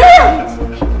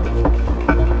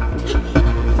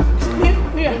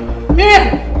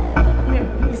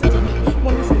 Miriam, listen to me.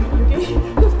 Mom, listen, okay?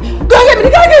 Go and get me the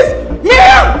carcass!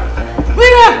 Miriam!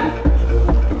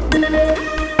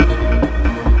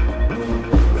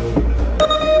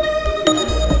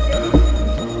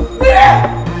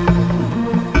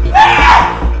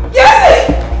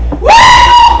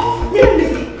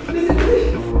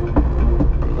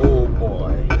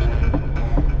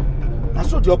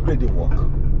 The upgrade didn't work.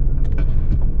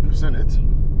 You've seen it.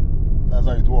 That's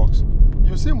how it works.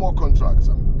 You see more contracts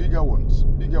and bigger ones.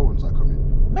 Bigger ones are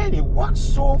coming. Man, it works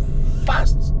so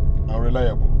fast and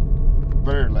reliable.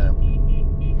 Very reliable.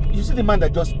 You see the man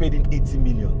that just paid in 80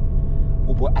 million.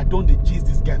 Oh boy, I don't chase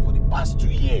this guy for the past 2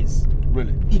 years.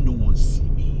 Really? He no one see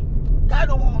me. I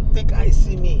don't want think I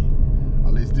see me.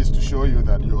 At least this to show you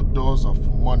that your doors of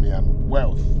money and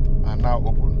wealth are now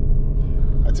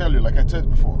open. I tell you, like I said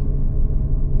before,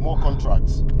 more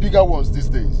contracts, bigger ones these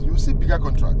days. You see bigger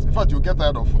contracts. In fact, you'll get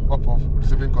tired of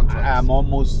receiving contracts. I'm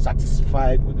almost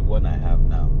satisfied with the one I have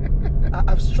now.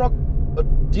 I've struck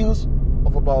deals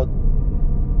of about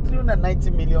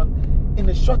 390 million in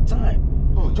a short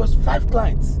time with just 5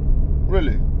 clients.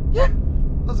 Really? Yeah.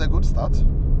 That's a good start.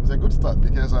 It's a good start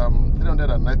because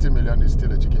 390 million is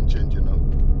still a chicken change, you know.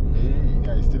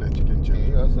 Yeah, it's still a chicken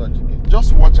change. Also a chicken.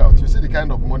 Just watch out. You see the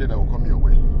kind of money that will come your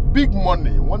way. Big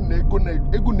money.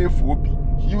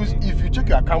 If you check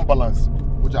your account balance,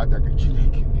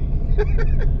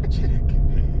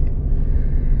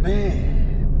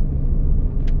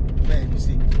 Man, you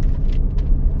see,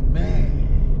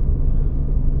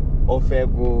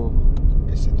 Ofego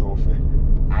is it Ofe?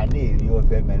 I need you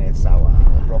Ofe Menesawa.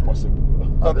 Not possible.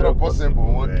 Not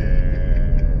possible.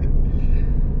 Okay.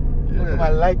 Yeah. I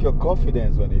like your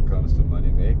confidence when it comes to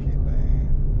money making, man.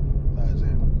 That's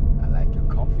it. I like your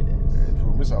confidence. If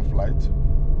we miss our flight.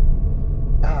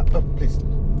 Please.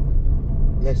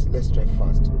 Let's drive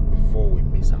fast before we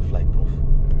miss our flight, Prof.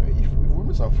 If we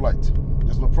miss our flight,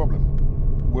 there's no problem.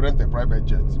 We rent a private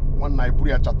jet. One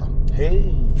Nigeria charter.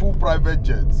 Hey. Full private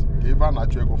jet. Even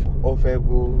actually go for.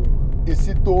 Ofego. Is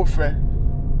it Ofe?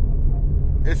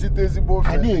 Is it Ezibo?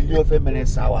 I need you Ofe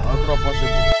Menesawa. Not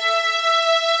possible.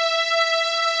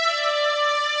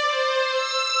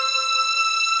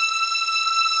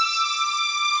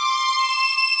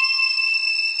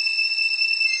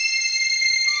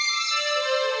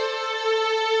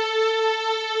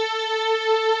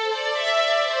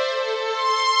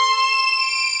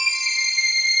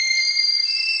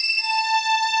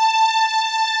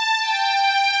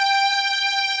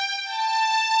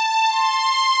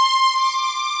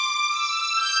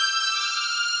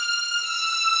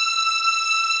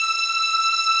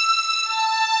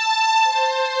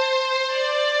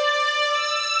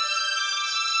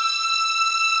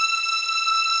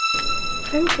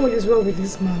 All is well with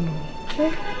this man,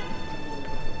 okay?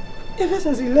 Ever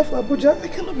since he left Abuja, I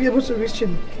cannot be able to reach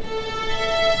him.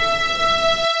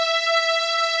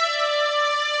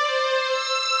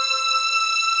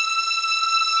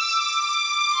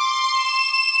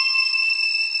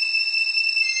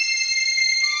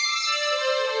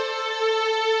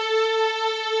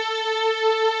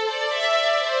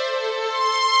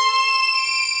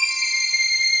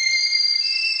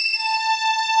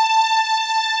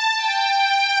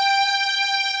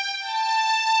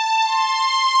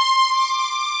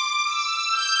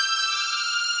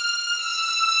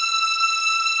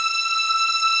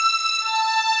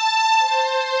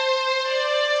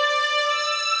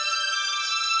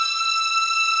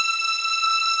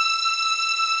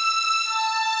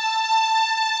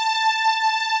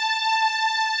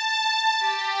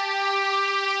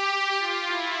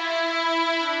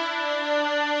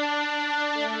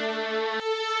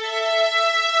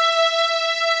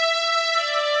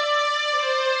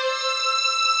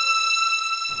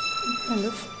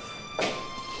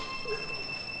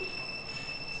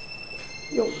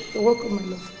 You're welcome, my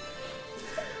love.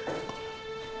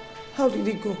 How did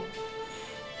it go?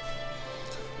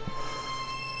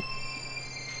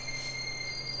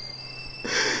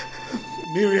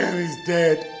 Miriam is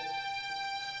dead.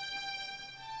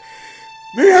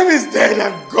 Miriam is dead.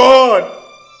 I'm gone.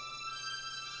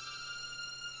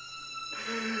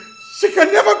 She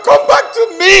can never come back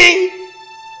to me.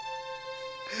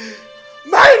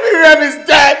 My Miriam is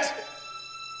dead.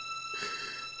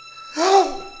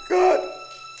 Oh, God.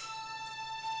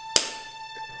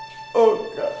 Oh,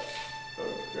 God.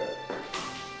 Oh, God.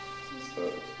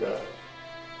 Oh, God.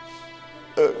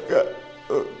 Oh, God.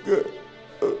 Oh, God.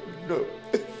 Oh, no.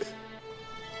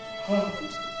 Oh,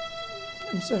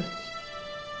 I'm sorry.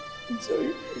 I'm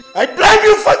sorry. I blame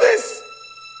you for this.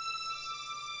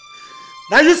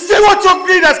 Now you see what your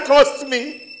greed has cost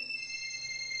me.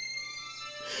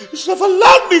 You should have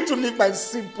allowed me to live my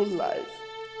simple life.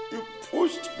 You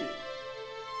pushed me.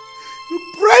 You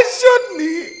pressured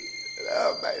me.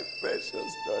 Now my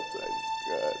precious daughter is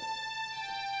gone.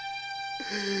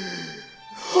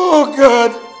 Oh,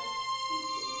 God.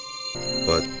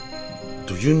 But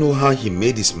do you know how he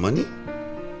made his money?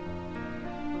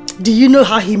 Do you know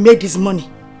how he made his money?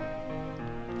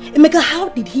 Emeka, how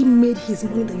did he make his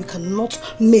money that you cannot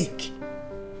make?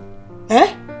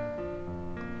 Eh?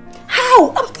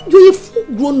 How? You're a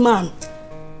full-grown man.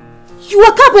 You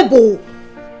are capable.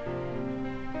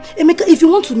 Emeka, if you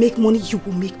want to make money, you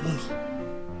will make money.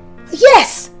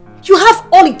 Yes! You have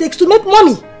all it takes to make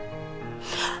money.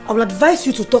 I will advise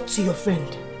you to talk to your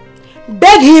friend.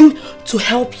 Beg him to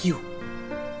help you.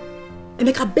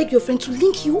 Emeka, beg your friend to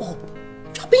link you up.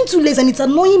 You're being too lazy and it's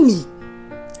annoying me.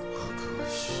 Oh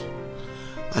gosh.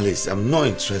 Alice, I'm not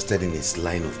interested in his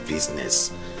line of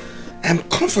business. I'm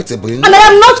comfortable in life. And I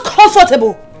am not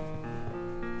comfortable.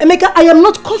 Emeka, I am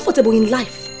not comfortable in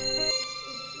life.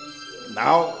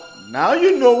 Now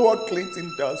you know what Clinton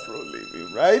does for a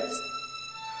living, right?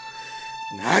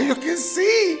 Now you can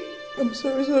see. I'm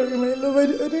sorry, my love. I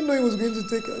didn't know he was going to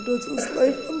take our daughter's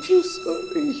life. I'm so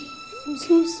sorry. I'm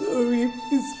so sorry.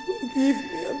 Please forgive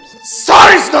me. I'm so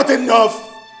sorry is not enough.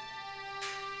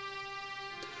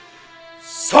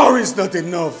 Sorry is not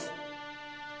enough.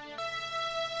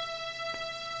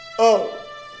 Oh,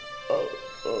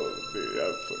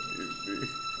 Miriam, forgive me.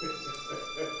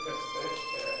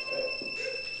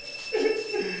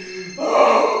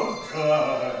 Oh,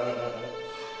 God.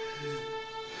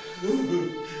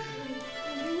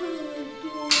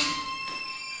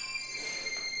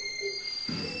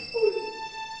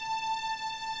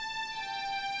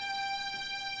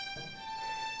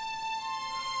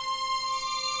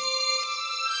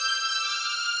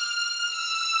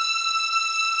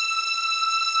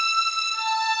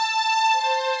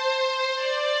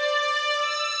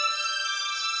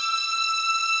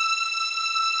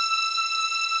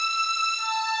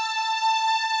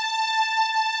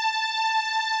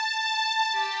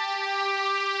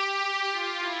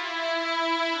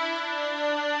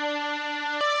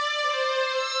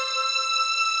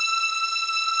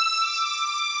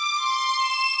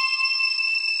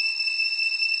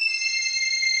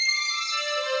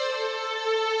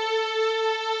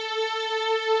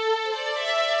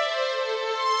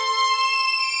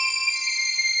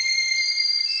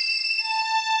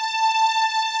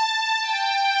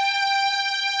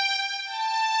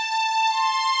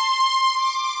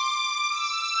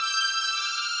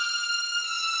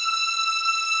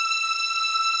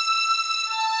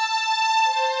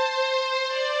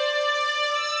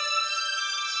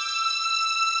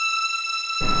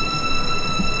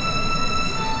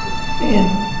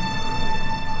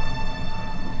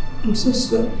 I'm so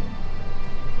sorry.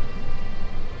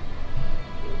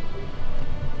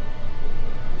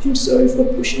 I'm sorry for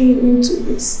pushing you into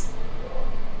this.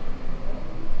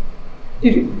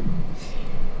 It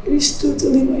is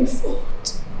totally my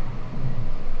fault.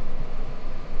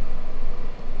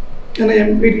 And I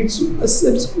am ready to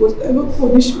accept whatever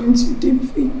punishment you deem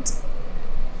fit.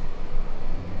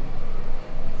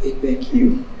 I beg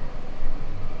you.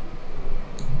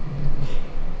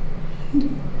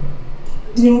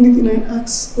 The only thing I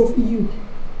ask of you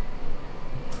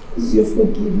is your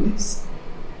forgiveness.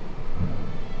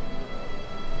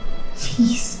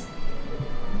 Please.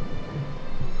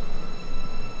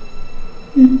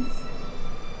 Please.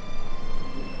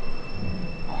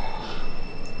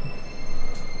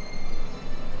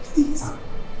 Please.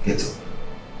 Get up.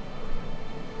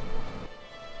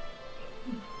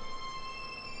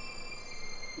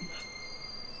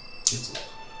 Get up.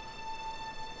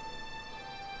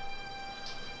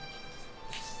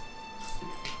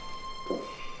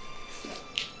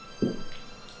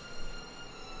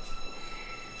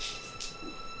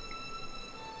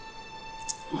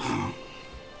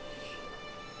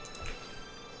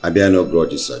 I bear no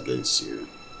grudges against you.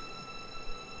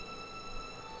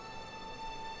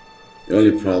 The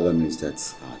only problem is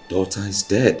that our daughter is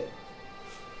dead.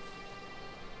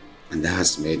 And that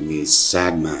has made me a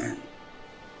sad man.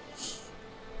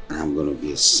 And I'm going to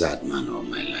be a sad man all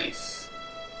my life.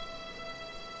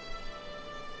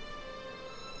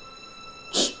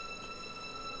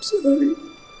 I'm sorry.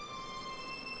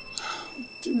 I'm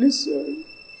truly sorry.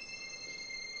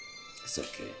 It's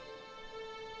okay.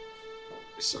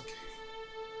 It's okay.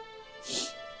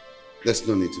 There's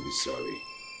no need to be sorry.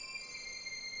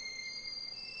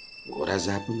 What has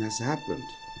happened has happened.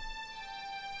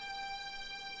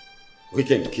 We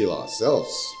can kill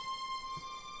ourselves.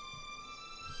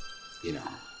 You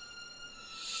know.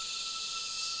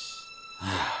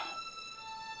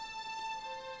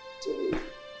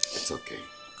 It's okay.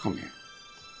 Come here.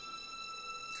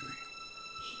 Come here.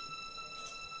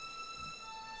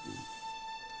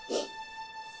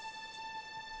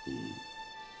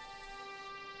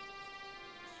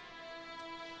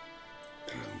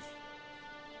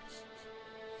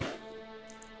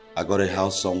 I got a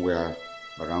house somewhere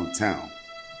around town.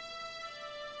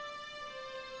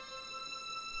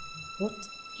 What?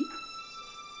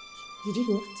 You did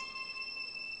what?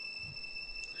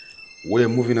 We're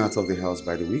moving out of the house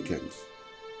by the weekend.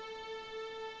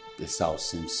 This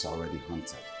house seems already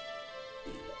haunted.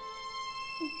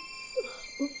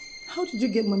 How did you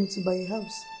get money to buy a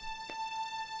house?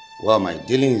 Well, my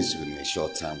dealings with a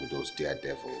short time with those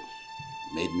daredevils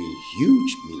made me a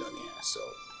huge millionaire, so...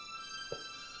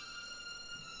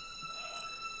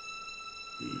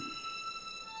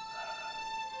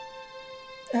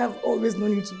 I have always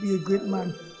known you to be a great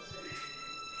man.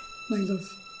 My love,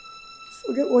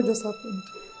 forget what just happened.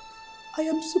 I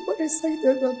am super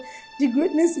excited that the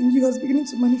greatness in you is beginning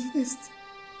to manifest.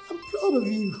 I'm proud of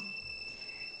you.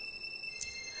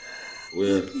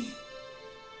 Well,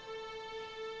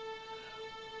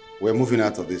 We're moving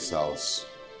out of this house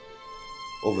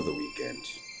over the weekend.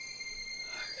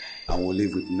 And we'll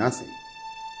leave with nothing.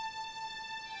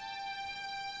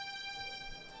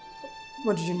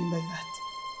 What do you mean by that?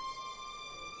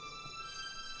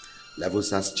 Levels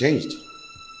has changed.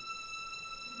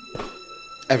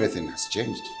 Everything has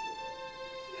changed.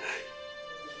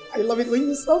 I love it when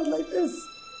you sound like this.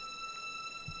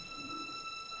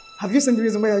 Have you seen the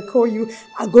reason why I call you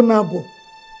Agonabo?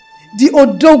 The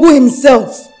Odogo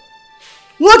himself.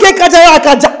 Nwoke Kajaya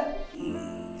Akaja.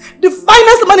 The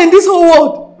finest man in this whole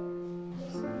world.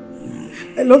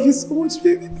 I love you so much,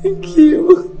 baby. Thank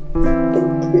you.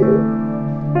 Thank you.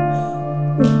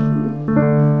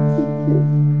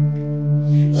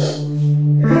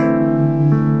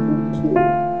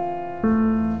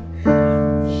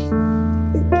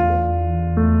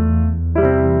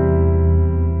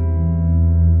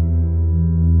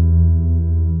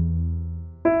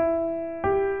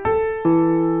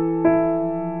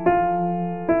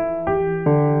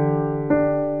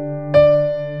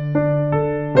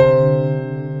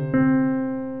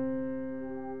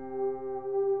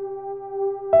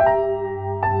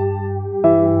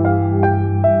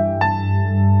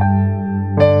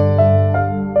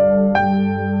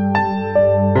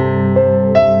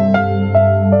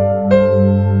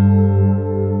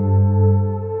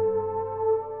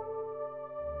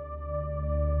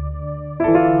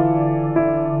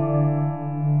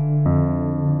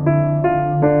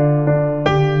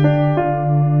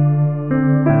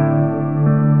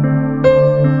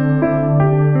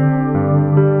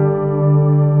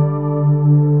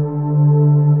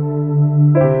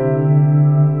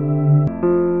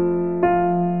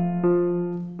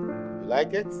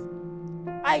 Like it?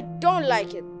 I don't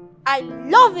like it. I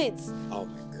love it. Oh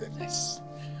my goodness.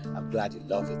 I'm glad you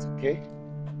love it, okay?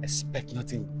 Expect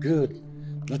nothing good.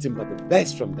 Nothing but the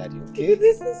best from Daddy, okay?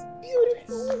 This is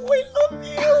beautiful. I love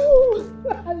you.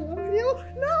 I love you.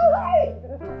 No way.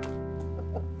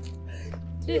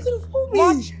 This is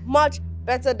much, much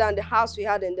better than the house we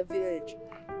had in the village.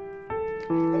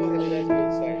 Come on, let's go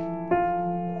inside.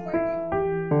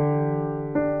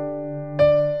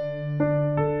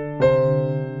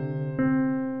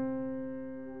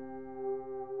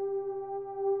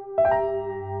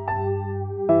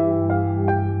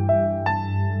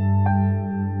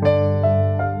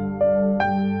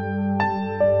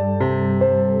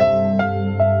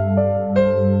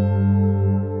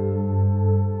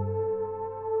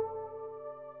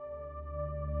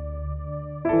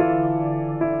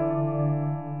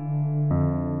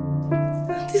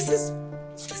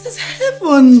 This is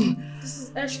heaven. This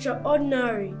is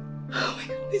extraordinary. Oh my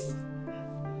goodness.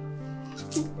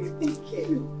 Thank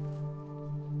you.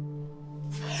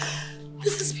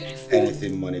 This is beautiful.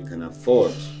 Anything money can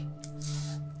afford,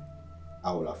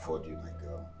 I will afford you, my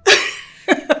girl.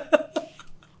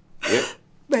 Yep.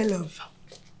 My love,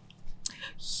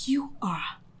 you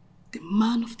are the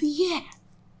man of the year.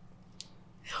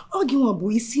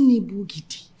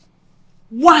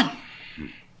 One.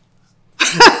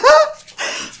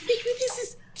 This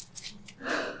is...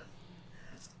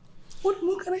 What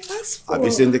more can I ask for? Have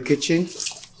you seen the kitchen?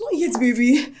 Not yet,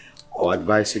 baby. I'll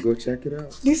advise you go check it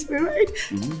out. This way, right?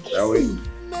 That way.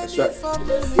 That's right. See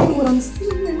what I'm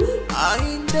seeing. I'm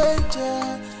in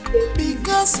danger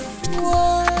because of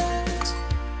what?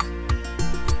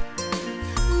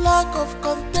 Lack of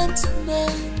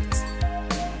contentment,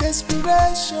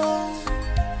 desperation,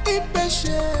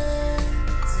 impatience.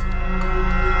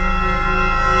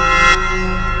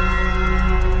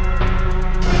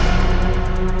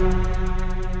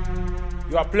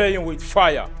 You are playing with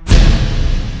fire.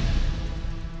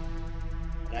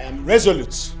 I am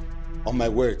resolute on my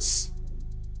words.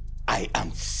 I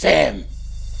am firm.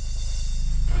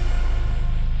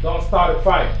 Don't start a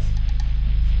fight.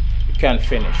 You can't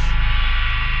finish.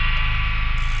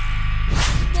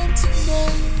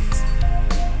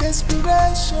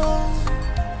 Desperation,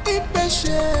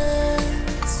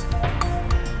 impatience.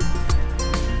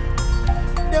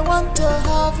 They want to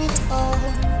have it all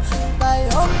by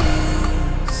all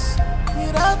means,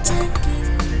 without thinking.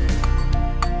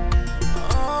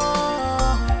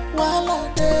 While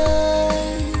I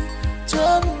day,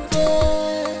 trouble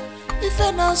day, if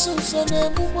I not so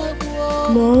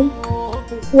Mom,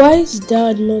 why is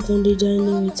Dad not on the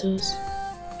journey with us?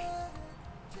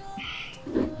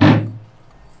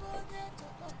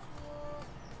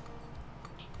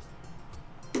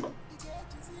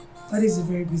 Dad is a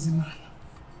very busy man.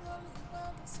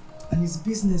 And his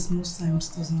business most times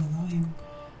doesn't allow him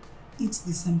to eat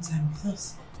the same time with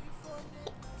us.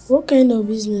 What kind of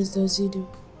business does he do?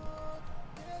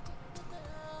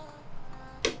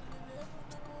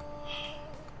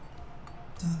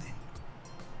 Darling,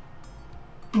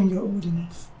 When you're old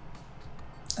enough,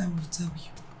 I will tell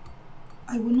you.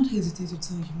 I will not hesitate to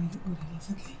tell you when you're old enough,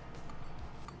 okay?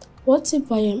 What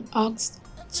if I am asked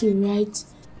to write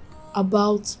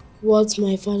about what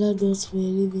my father does for a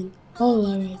living? How will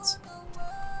I write?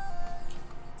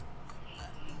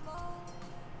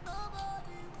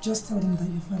 Just tell them that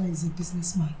your father is a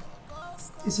businessman.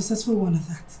 A successful one at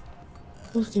that.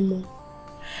 Okay, Mom.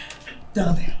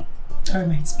 Darling, that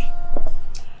reminds me.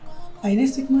 By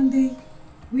next week Monday,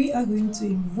 we are going to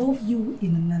involve you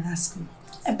in another school.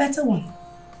 A better one.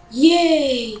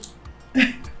 Yay!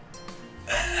 You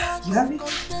have it?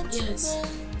 Yes.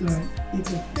 Alright, you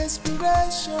too.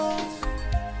 Desperation,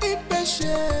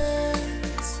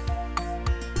 impatience.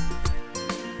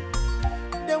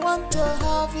 They want to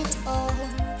have it all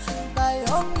by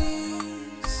all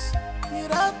means,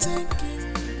 without thinking.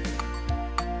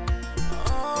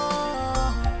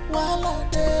 While I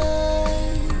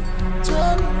day,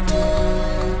 trouble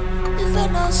day, if I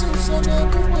know so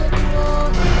never wake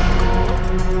up.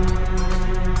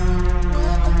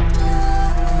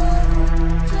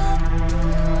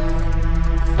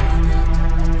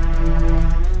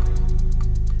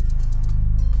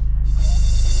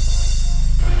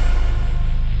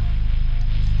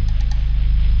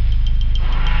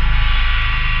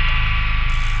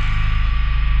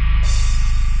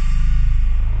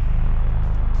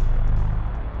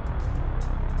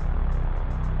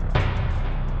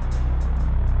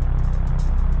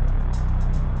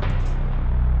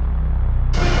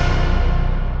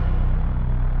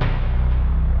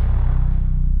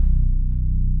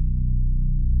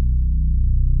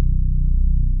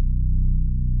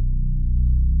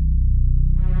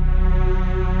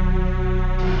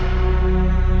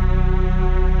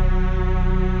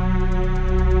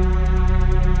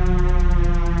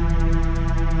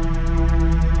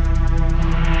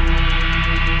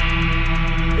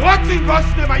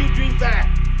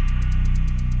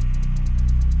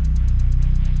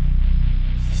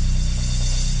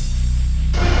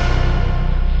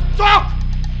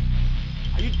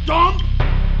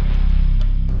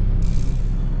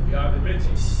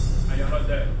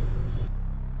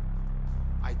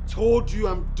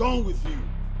 I'm done with you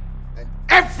and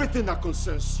everything that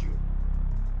concerns you.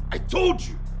 I told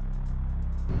you.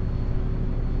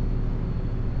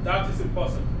 That is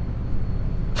impossible.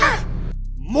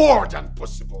 More than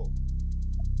possible.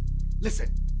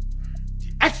 Listen,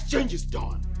 the exchange is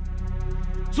done.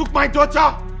 Took my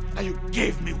daughter and you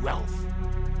gave me wealth.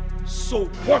 So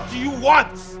what do you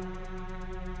want?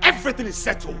 Everything is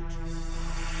settled.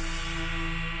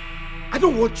 I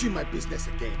don't want you in my business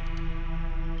again.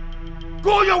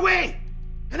 Go your way,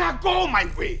 and I go my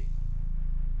way.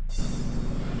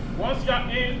 Once you're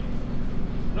in,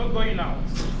 no going out.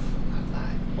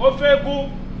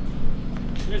 Ofegu,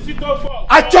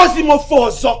 I chose him on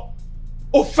Forzo.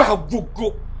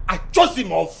 Ofagugo, I chose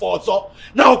him on Forzo.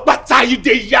 Now, but you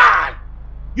the yarn.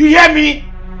 You hear me?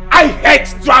 I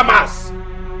hate dramas.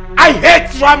 I hate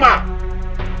drama.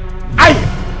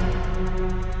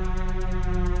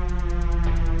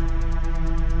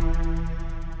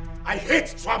 I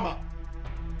hate drama.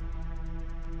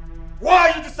 Why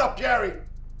are you disappearing?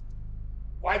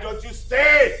 Why don't you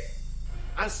stay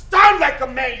and stand like a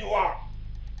man you are?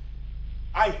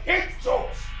 I hate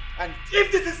jokes, and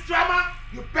if this is drama,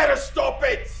 you better stop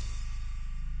it.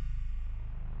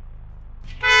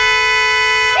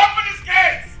 Open his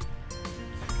gates!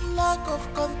 Lack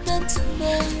of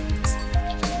contentment,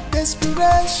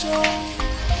 desperation,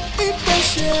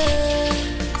 impatience.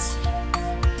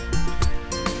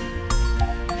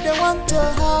 They want to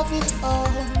have it all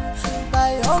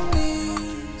by all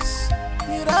means,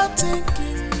 without thinking.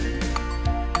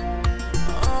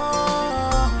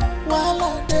 While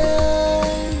I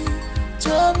day,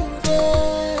 trouble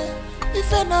day,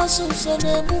 if I know so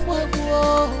never will.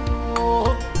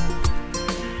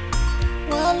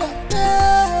 While I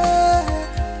day,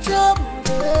 trouble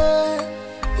day,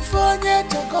 if I need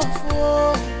to go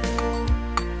for,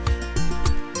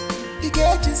 you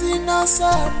get in a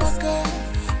samaka.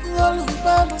 All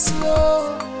balance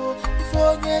yo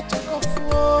before you take off.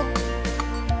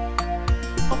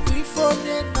 Before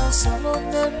you na salon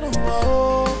no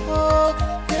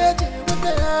get with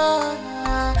the lile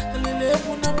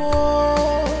punamo.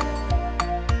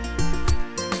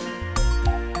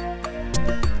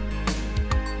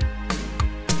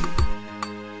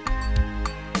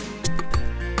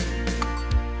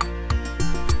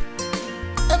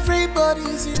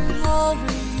 Everybody's in a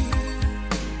hurry.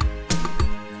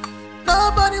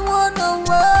 Nobody wanna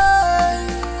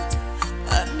wait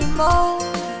anymore.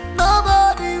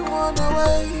 Nobody wanna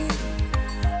wait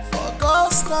for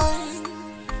God's time.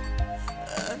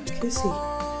 Casey,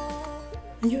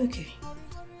 Are you okay?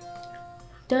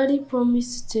 Daddy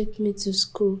promised to take me to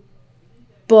school,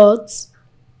 but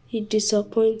he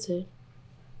disappointed.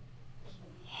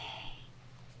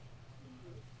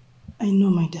 I know,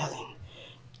 my darling.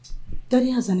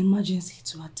 Daddy has an emergency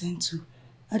to attend to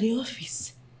at the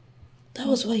office. That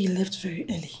was why he left very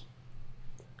early.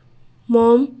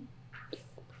 Mom,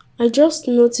 I just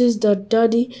noticed that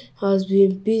Daddy has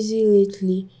been busy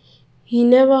lately. He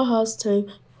never has time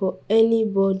for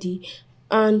anybody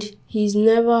and he's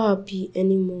never happy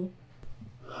anymore.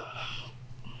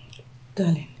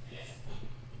 Darling,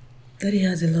 Daddy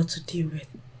has a lot to deal with.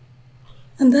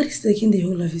 And Daddy's taking the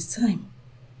whole of his time.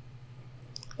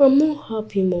 I'm not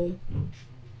happy, Mom.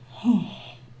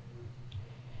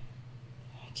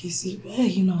 Casey, why are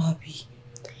you not happy?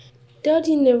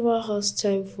 Daddy never has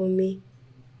time for me.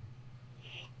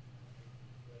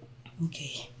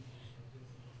 Okay.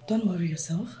 Don't worry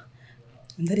yourself.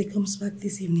 When Daddy comes back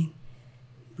this evening,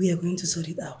 we are going to sort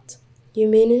it out. You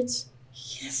mean it?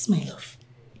 Yes, my love.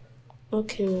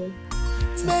 Okay, Mom.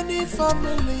 Many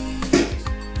families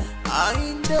are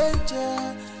in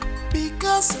danger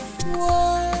because of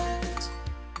what?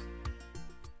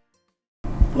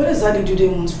 What exactly do they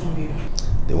want from you?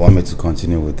 They want me to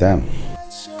continue with them.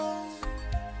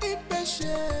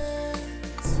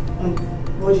 And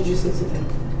what did you say to them?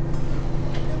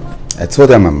 I told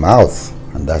them I'm out,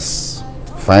 and that's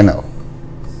final.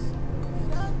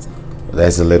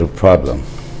 There's a little problem.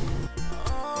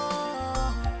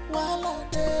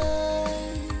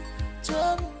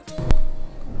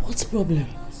 What's the problem?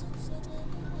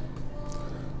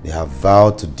 They have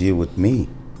vowed to deal with me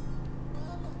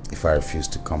if I refuse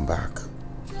to come back.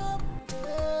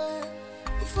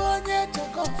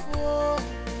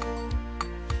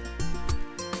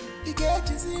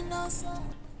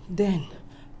 Then,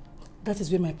 that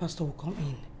is where my pastor will come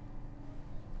in.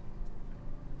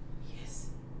 Yes.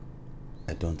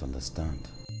 I don't understand.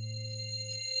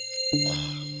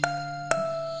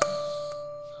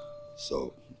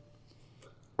 So,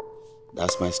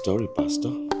 that's my story, Pastor.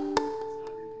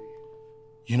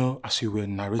 You know, as you were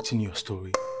narrating your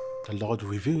story, the Lord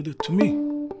revealed it to me.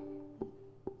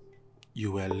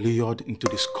 You were lured into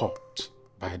this cult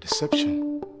by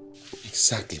deception.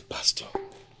 Exactly, Pastor.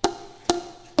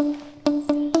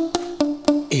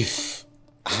 If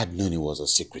I had known it was a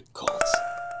secret cult,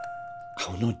 I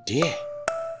would not dare.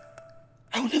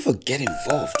 I would never get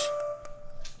involved.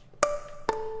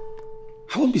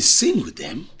 I won't be seen with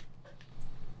them.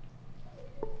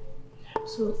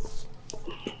 So,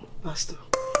 Pastor,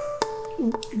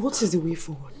 what is the way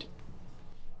forward?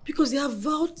 Because they have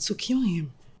vowed to kill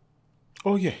him.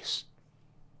 Oh yes.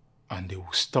 And they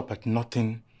will stop at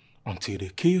nothing until they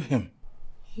kill him.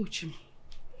 Uchim,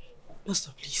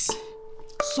 Pastor, please.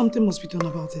 Something must be done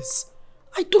about this.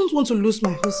 I don't want to lose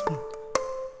my husband.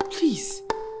 Please.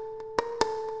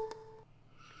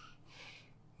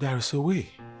 There is a way.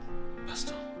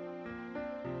 Pastor.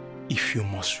 If you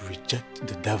must reject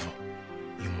the devil,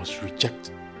 you must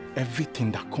reject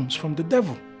everything that comes from the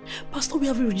devil. Pastor, we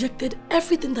have rejected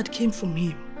everything that came from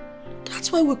him.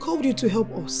 That's why we called you to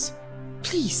help us.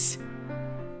 Please.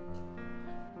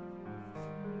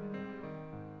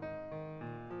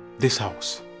 This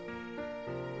house.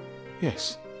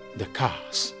 Yes, the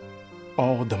cars,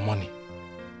 all the money,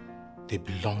 they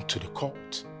belong to the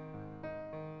cult.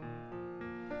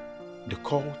 The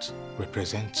cult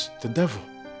represents the devil.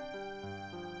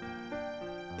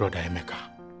 Brother Emeka,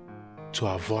 to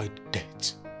avoid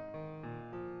death,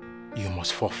 you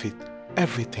must forfeit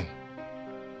everything.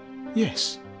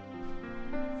 Yes.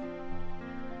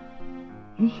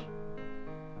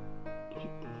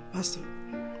 Pastor,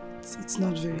 it's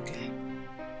not very clear.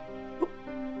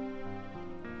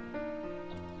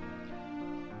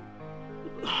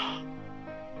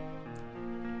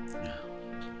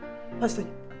 Pastor,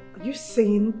 are you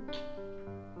saying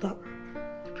that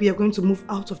we are going to move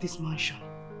out of this mansion,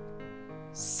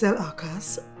 sell our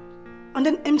cars, and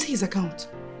then empty his account?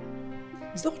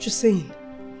 Is that what you're saying?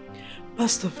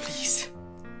 Pastor, please.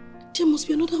 There must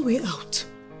be another way out.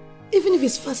 Even if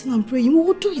it's fasting and praying, we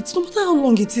will do it, no matter how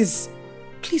long it is.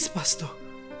 Please, Pastor.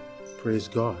 Praise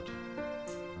God.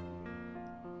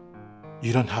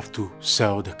 You don't have to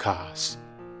sell the cars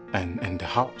and the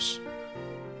house.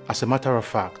 As a matter of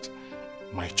fact,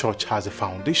 my church has a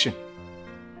foundation,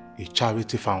 a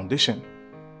charity foundation.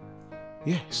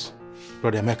 Yes,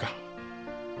 Brother Emeka.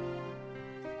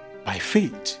 By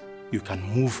faith, you can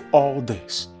move all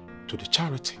this to the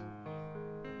charity.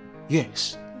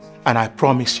 Yes, and I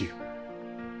promise you,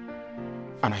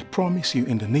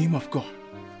 in the name of God,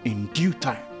 in due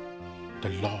time, the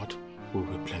Lord will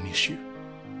replenish you.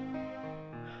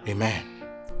 Amen.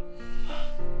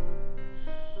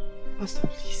 Pastor,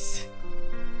 please.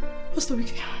 Pastor, we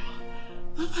can...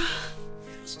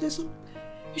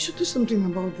 you should do something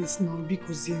about this now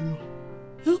because, you know,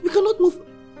 we cannot move.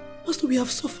 Pastor, we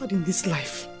have suffered in this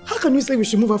life. How can you say we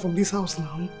should move out from this house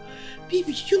now?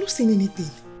 Baby, you're not saying anything.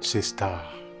 Sister,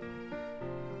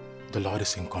 the Lord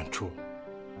is in control.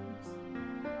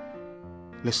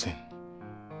 Listen,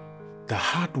 the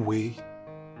hard way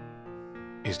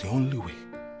is the only way,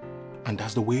 and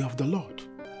that's the way of the Lord.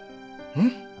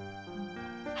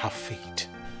 Have faith.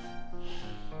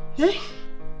 Eh?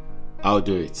 I'll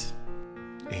do it.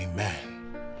 Amen.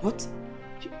 What?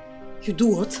 You do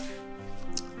what?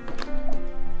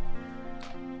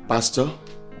 Pastor,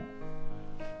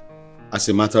 as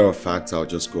a matter of fact, I'll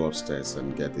just go upstairs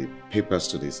and get the papers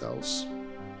to this house.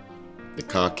 The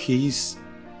car keys,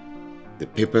 the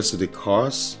papers to the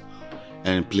cars,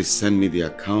 and please send me the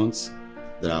accounts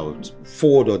that I would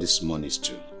forward all these monies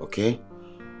to, okay?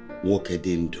 Walk a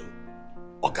dindo.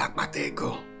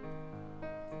 Ogakmatego.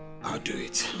 I'll do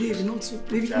it. Baby, not to.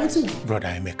 Baby, not to. Brother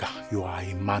Emeka, you are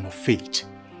a man of faith.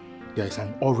 There is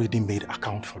an already made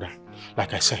account for that.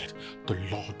 Like I said, the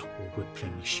Lord will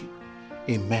replenish you.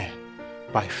 Amen.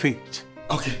 By faith.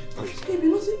 Okay. Baby,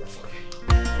 not to.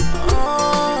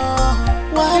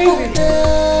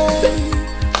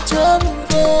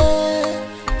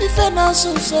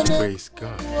 Praise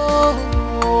God.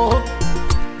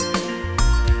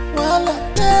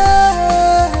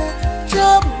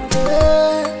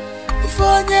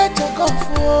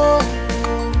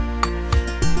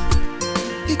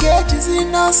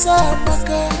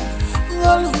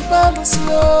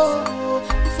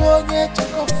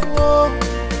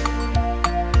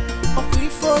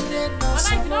 If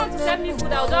you don't want to send me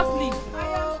food, I'll just leave.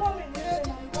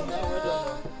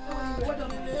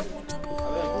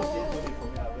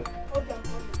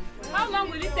 How long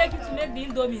will it take you to make the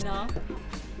indomie now?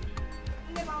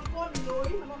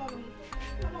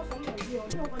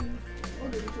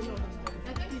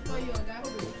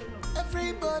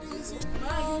 Everybody's in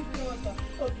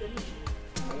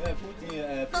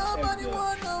nobody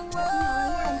wanna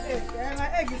wait. My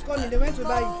egg is coming. They went to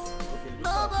buy it.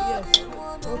 Yes.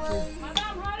 Okay.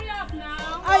 Madam, hurry up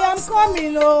now. I am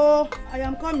coming, oh. I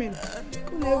am coming.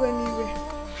 Anyway.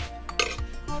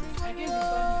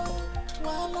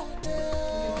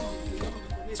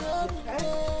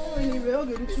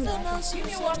 Give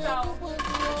me water.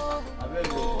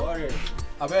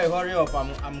 I better hurry up.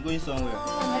 I'm going somewhere.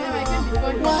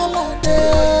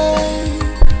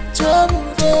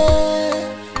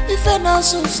 If I know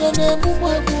so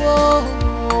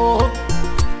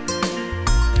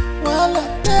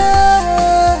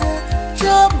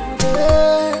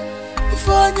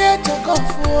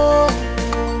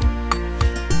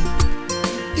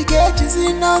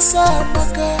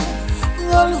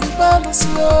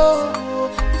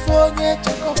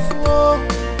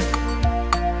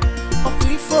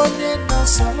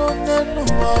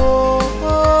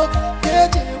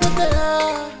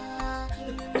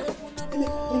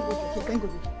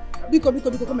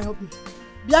Biko, come and help me.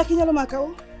 Biakinyalo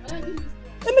Makao.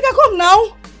 Emeka, come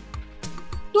now.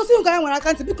 Don't see you guys when I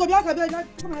can't. Biko, come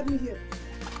and help me here.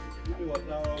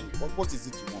 What is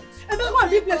it you want? Emeka, come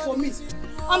and be place for me.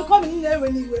 I'm coming in there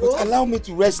anyway. But allow me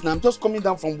to rest now. I'm just coming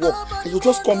down from work. And you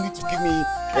just come here to give me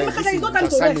Emeka, there is no time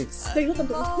to rest. There is no time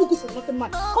to rest. You go for nothing,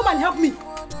 man. Come and help me.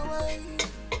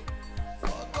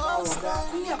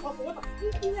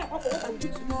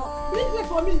 Bring place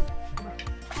for me.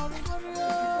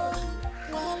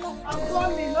 I'm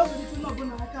coming.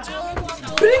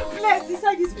 Bring plate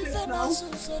inside this place now. This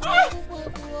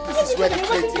is where the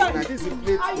plate is now. This is the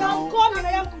plate now. I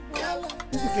am coming.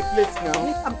 This is the plate now.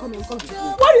 I'm coming. What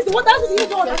is the water? That's what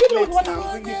you want. I give you water.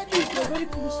 You're very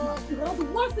foolish man. You cannot do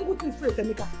one single thing straight,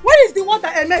 Emeka. Where is the water,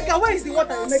 Emeka? Where is the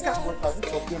water, Emeka?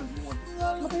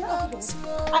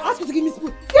 I asked you to give me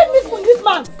spoon. Give me spoon, this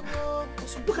man.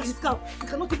 Look at his cow. You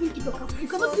cannot even keep your cow. You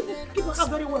cannot even keep your cow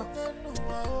very well.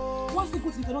 One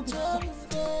single thing you cannot do right.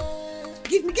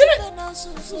 Give it. Give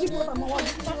me water, Mama.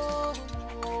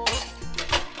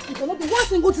 You cannot do one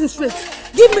single thing straight.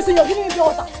 Give me, senor. Give me your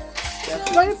water.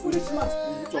 Very foolish man.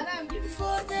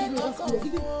 Give me one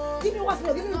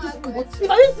spoon. Give me two spoons. If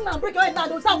I didn't sit and break your head now,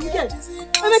 don't sound wicked.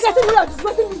 Emeka, I think you are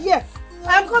disrespecting me here. I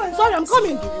am coming. Sorry, I'm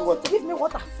coming. Give me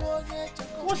water.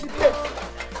 Wash the plate.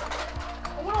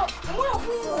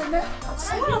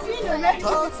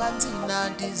 Poverty na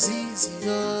disease,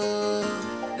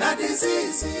 na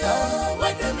disease,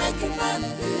 when they make a man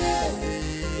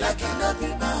like a be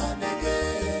man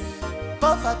again.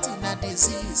 Poverty na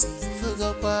disease,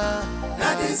 na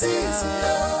disease,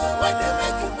 when they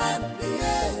make a man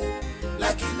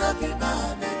like a be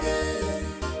man again.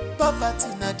 Poverty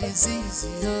na disease,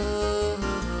 yo.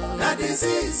 Na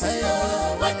disease, yo.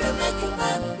 When they make a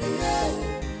man behave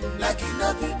like he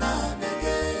not be man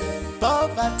again.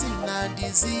 Poverty na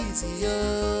disease,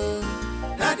 yo.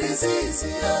 Na disease,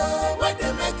 yo. When they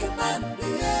make a man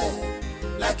behave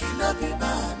like he not be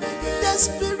man again.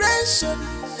 Desperation,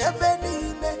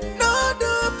 ebenine. No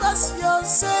do pass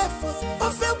yourself.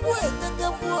 Perfect way that the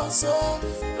was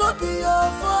no be your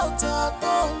fault at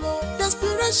all.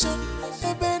 Desperation,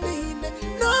 ebenine.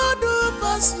 No do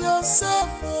pass yourself.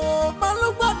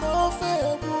 Maluba no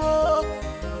fair.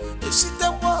 You see the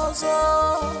was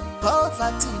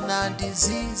poverty na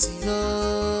disease, yo.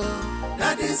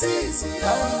 Na disease,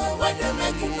 yo. When they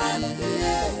make a man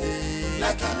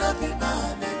like he not be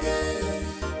man again.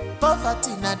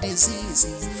 Poverty na disease,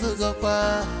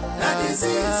 fugopa. Na disease,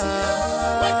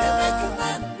 yo. When they make a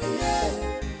man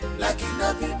like he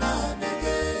not be man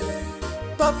again.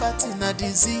 Poverty na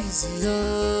disease,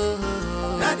 yo.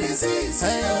 Na disease, yo.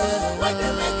 When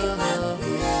they make a man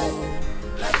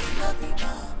like he not be man again.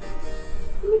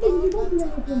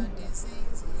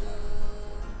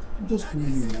 I'm just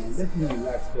calling you now. Let me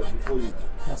relax first before you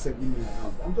start me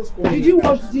around. I'm just calling Did you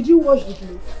wash the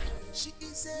plate? You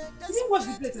didn't wash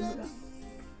the plate, Emeka.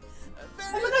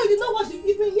 Emeka, you did not wash it.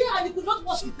 You've been here and you could not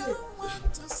wash the plate.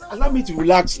 Allow me to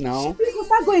relax now. Please,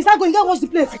 start going. You can't wash the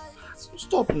plate.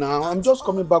 Stop now. I'm just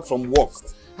coming back from work.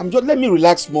 Let me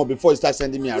relax more before you start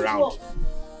sending me around.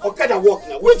 Okay, I work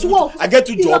now. Which work? I get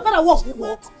to job.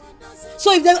 Work.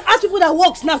 So if they ask people that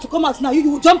works now to come out now, you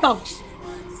will jump out.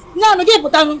 No, get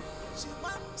put down.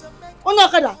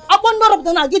 Onuoha, upon not up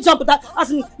now, get jump out. As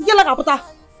in, get like a puta.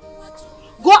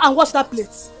 Go and wash that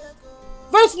plate.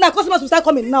 Very soon, our customers will start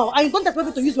coming now, and you don't expect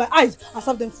me to use my eyes and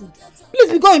serve them food.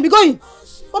 Please be going.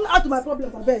 Don't add to my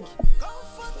problems, I beg.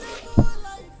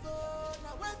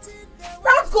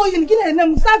 Start going. Get a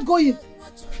name. Start going.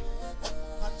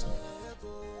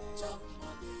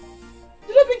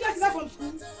 Did you bring Cassie back from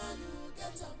school?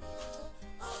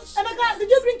 Emeka, did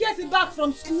you bring Cassie back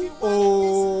from school?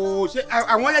 Oh,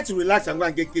 I wanted to relax and go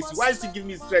and get Cassie. Why is she giving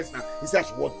me stress now? He said I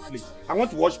should wash plate. I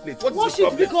want to wash plate. What is the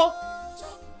problem? Because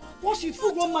wash it,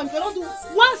 full grown man. You cannot do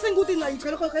one single thing like you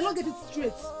cannot get it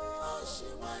straight.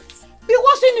 Be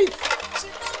washing it.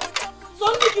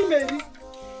 Don't make it, Mary.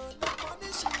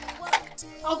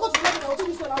 I'll go to the market. I'll do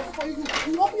this one. I'll go for you.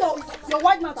 You open your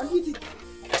white mouth and eat it.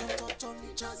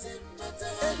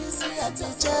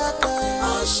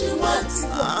 All she wants,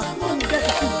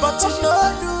 but you know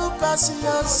you pass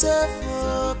yourself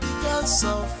because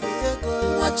of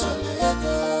ego. Watch your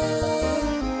ego,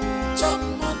 chop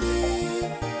money.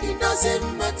 It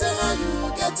doesn't matter how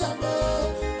you get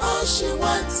above. All she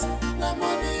wants, the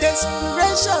money.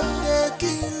 Desperation they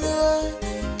kill her.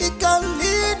 It can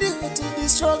lead you to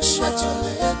destruction. Watch your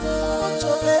ego,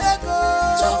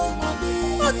 chop money.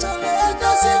 Watch your ego. It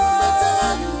doesn't matter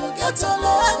how you get above.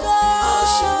 All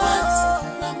she wants,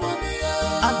 the money.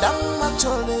 Adam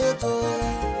cholego,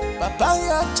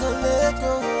 papaya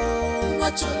cholego.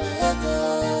 Watch your ego,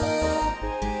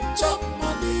 chop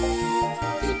money.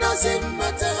 It doesn't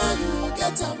matter how you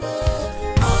get above.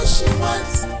 All she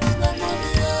wants, the money.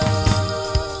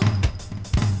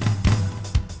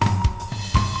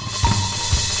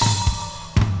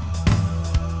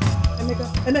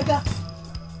 Emeka,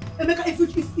 if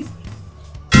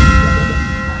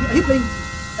are you playing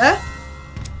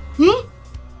it?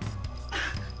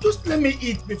 Just let me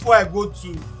eat before I go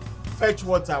to fetch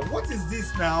water. What is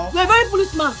this now? You're a very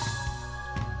foolish man.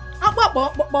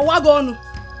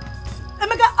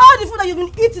 Emeka, all the food that you've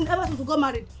been eating ever since you got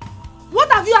married,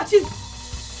 what have you achieved?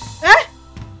 I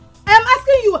am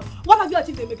asking you, what have you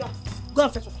achieved, Emeka? Go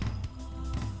and fetch water.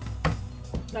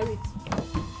 Now eat.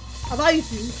 Have I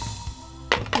eaten?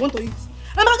 You want to eat?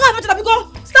 Emeka, go and fetch water. Because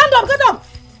stand up, get up.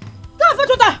 Go and fetch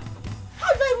water. How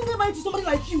did I even get married to somebody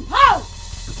like you? How?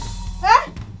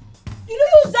 Did you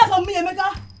use that on me, Emeka?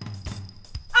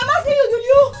 I'm asking you, did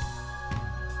you?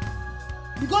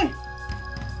 Be going.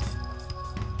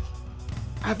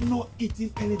 I've not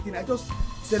eaten anything. I just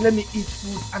said let me eat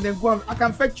food and then go and I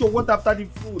can fetch your water after the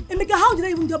food. Emeka, how did I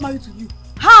even get married to you?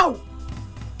 How?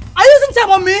 Are you using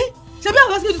time on me? Maybe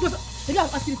I've asked you this question. Maybe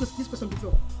I've asked you this question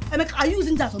before. Emeka, are you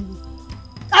using that on me?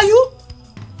 Are you?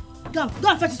 Go and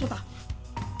fetch this water.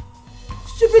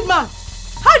 Stupid man.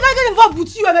 How did I get involved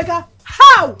with you, Emeka?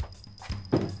 How?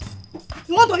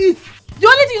 You want to eat? The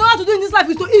only thing you know how to do in this life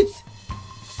is to eat.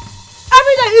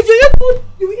 Every day, if you eat food,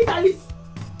 you will eat at least.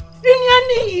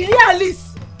 At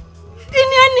least.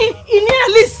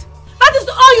 That is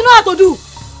all you know how to do.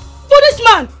 For this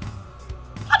man.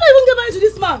 How do you even get married to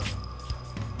this man?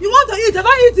 You want to eat? Have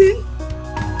I eaten?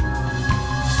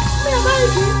 Have I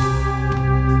eaten?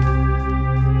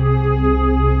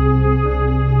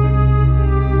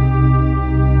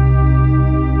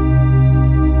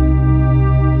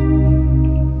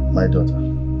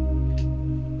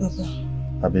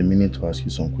 I've been meaning to ask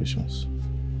you some questions.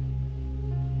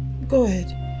 Go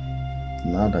ahead.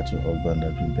 Now that your husband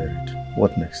has been buried,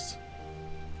 what next?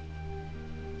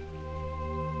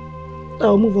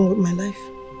 I'll move on with my life.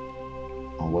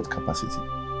 On what capacity?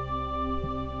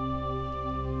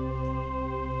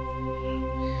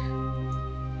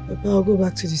 Papa, I'll go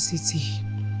back to the city.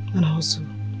 And also,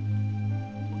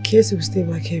 Casey will stay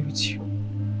back here with you.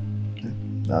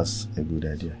 That's a good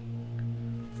idea.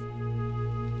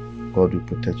 God will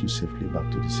protect you safely back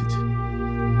to the city.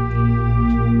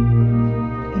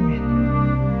 Amen.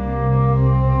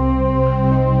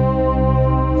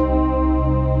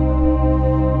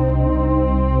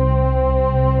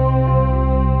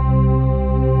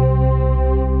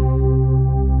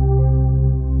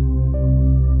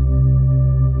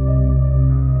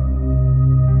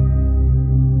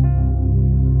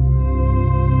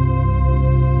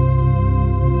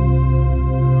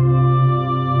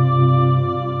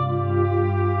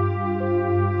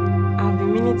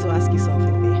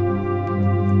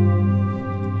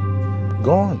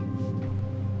 Go on.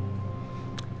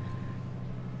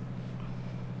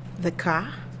 The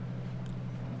car,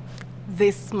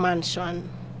 this mansion,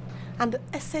 and the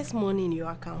excess money in your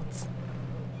account.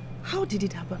 How did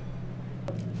it happen?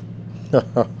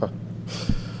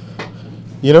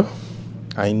 You know,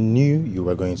 I knew you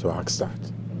were going to ask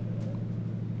that.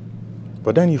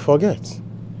 But then you forget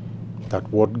that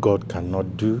what God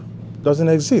cannot do doesn't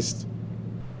exist.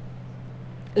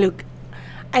 Look,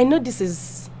 I know this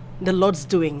is the Lord's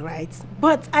doing, right?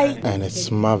 But And it's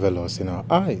marvelous in our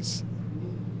eyes.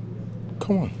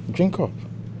 Come on, drink up.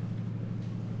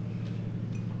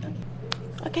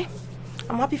 Okay,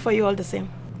 I'm happy for you all the same.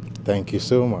 Thank you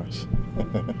so much.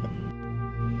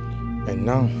 And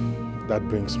now, that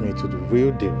brings me to the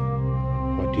real deal.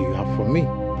 What do you have for me?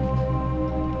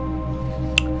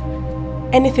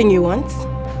 Anything you want,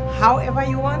 however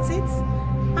you want it,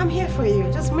 I'm here for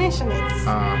you. Just mention it.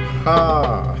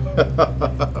 Aha!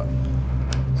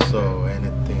 So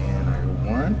anything I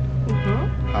want,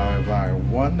 however I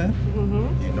want it,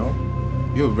 you know,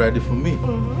 you're ready for me.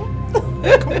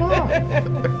 Come on.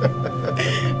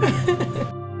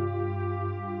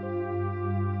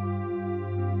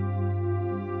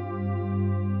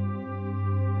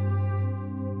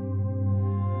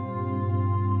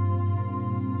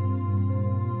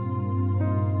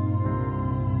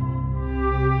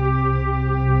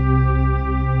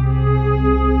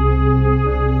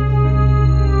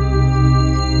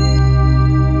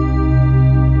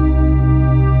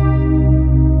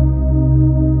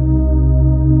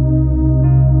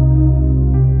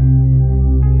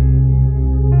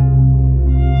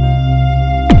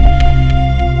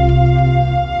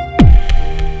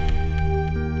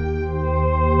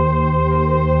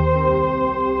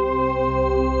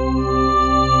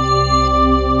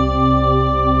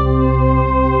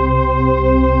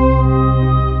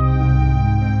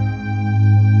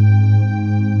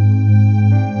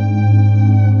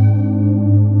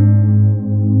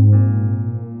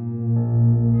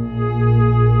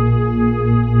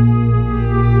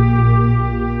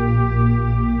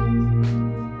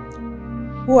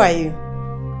 Who are you?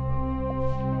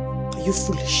 Are you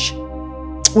foolish?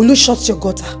 Will you shut your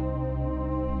gutter?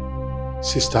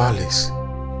 Sister Alice,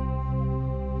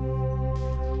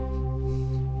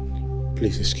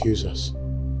 please excuse us.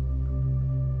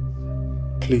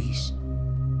 Please.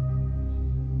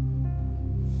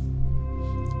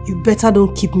 You better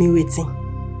don't keep me waiting.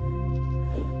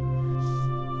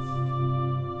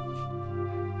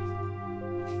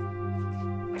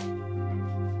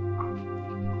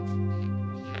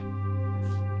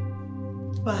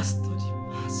 Pastor.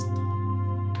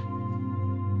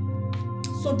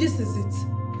 So this is it.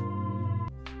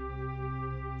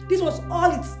 This was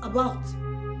all it's about.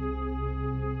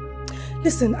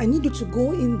 Listen, I need you to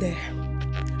go in there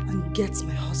and get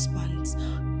my husband's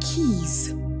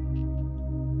keys.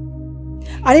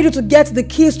 I need you to get the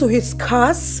keys to his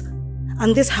cars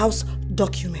and this house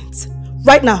documents.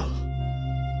 Right now.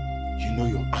 You know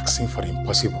you're asking for the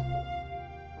impossible.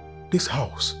 This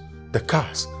house, the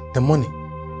cars, the money.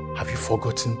 Have you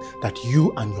forgotten that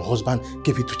you and your husband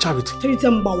gave it to charity? You're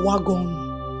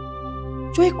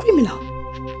a criminal.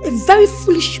 A very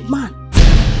foolish man.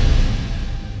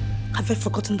 Have I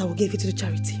forgotten that we gave it to the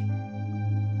charity?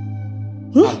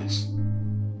 Alice,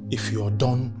 if you're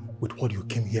done with what you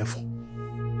came here for,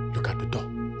 look at the door.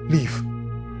 Leave.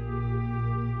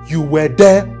 You were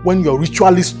there when your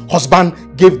ritualist husband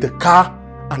gave the car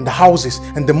and the houses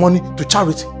and the money to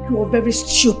charity. You are very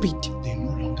stupid. They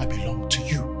no longer belong to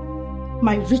you.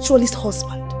 My ritualist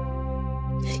husband.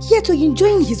 Yet you're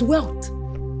enjoying his wealth.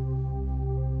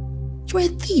 You're a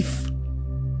thief.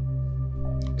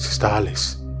 Sister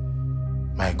Alice,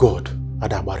 my God,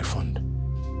 Adaba refund.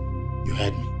 You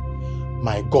heard me.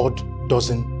 My God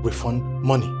doesn't refund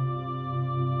money.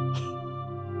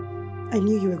 I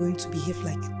knew you were going to behave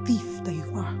like a thief that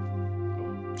you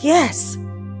are. Yes,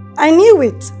 I knew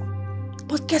it.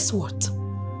 But guess what?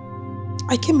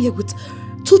 I came here with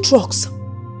 2 trucks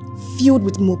filled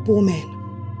with Mopo men.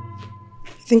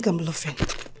 You think I'm bluffing?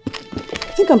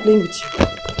 You think I'm playing with you?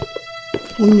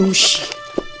 Onuoha.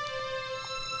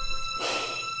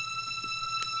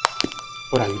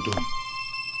 What are you doing?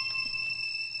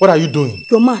 What are you doing?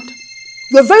 You're mad.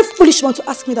 You're a very foolish one to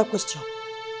ask me that question.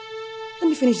 Let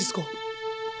me finish this call.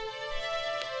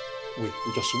 Wait,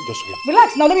 just wait.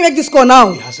 Relax now, let me make this call now.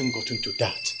 It hasn't gotten to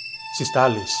that. Sister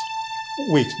Alice,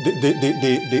 wait,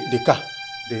 the car,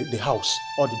 the house,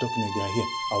 all the documents, they are here.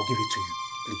 I'll give it to you,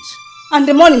 please. And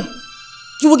the money?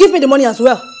 You will give me the money as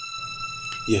well?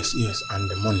 Yes, and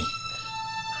the money.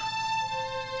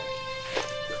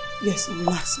 Yes,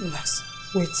 relax.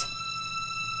 Wait.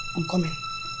 I'm coming.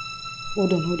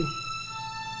 Hold on.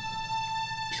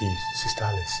 Please, Sister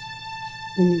Alice.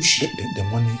 Onuoha. The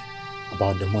money,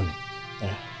 about the money,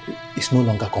 it's no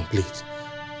longer complete.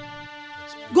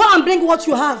 Go and bring what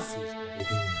you have. Please,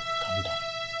 calm down.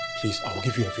 Please, I'll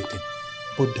give you everything.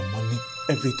 Both the money,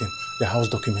 everything, the house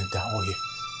documents, they're all here.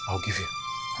 I'll give you.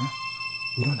 Huh?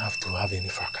 We don't have to have any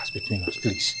fracas between us,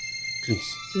 please.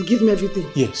 Please. You give me everything?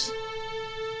 Yes.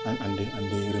 And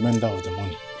the remainder of the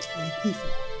money. You're a thief.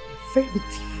 Very big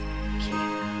thief.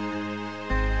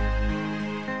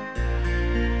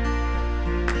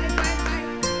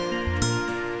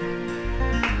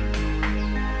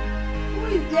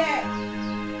 There.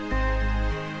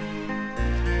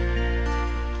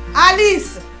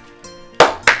 Alice!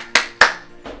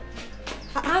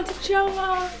 Auntie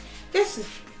Chioma! Yes.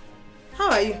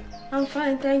 How are you? I'm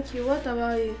fine, thank you. What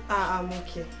about you? I'm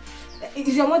okay.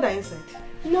 Is your mother inside?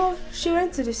 No, she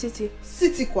went to the city.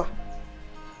 City kwa?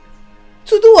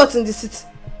 To do what in the city?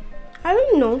 I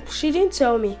don't know. She didn't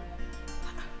tell me.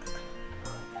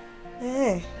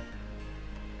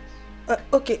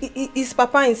 Okay, is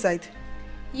Papa inside?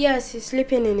 Yes, he's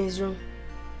sleeping in his room.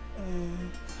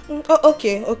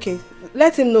 Okay.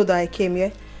 Let him know that I came,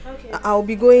 yeah? Okay. I'll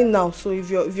be going now, so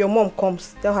if your mom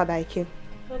comes, tell her that I came.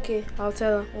 Okay, I'll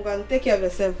tell her. I'm going to take care of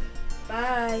yourself.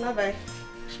 Bye. Bye-bye.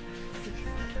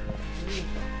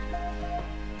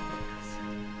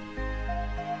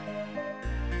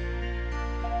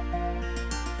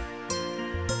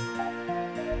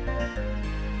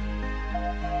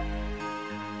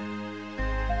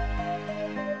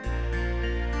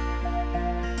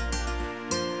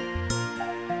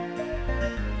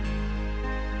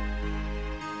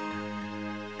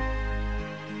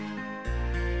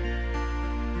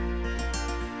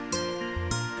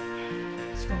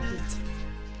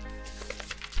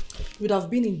 You would have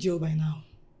been in jail by now.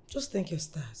 Just thank your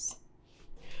stars.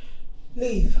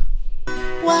 Leave.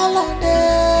 While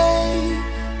day,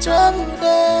 trouble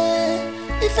day,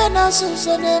 if I not so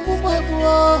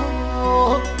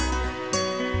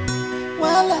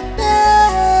while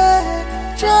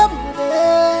day, trouble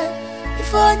day,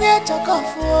 if I need to come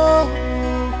for.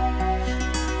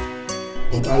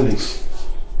 But Alice,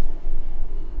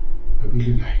 I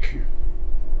really like you.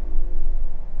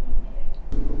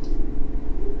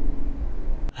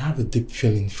 I have a deep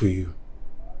feeling for you.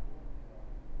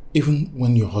 Even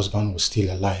when your husband was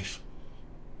still alive.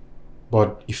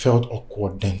 But it felt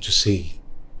awkward then to say it.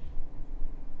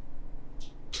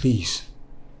 Please.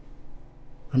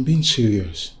 I'm being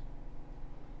serious.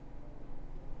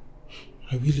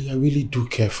 I really do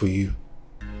care for you.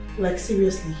 Like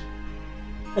seriously?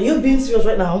 Are you being serious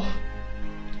right now?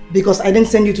 Because I didn't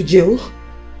send you to jail?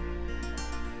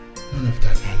 None of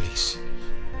that, Alice.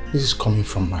 This is coming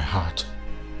from my heart.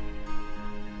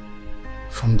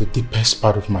 From the deepest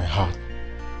part of my heart.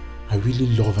 I really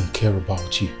love and care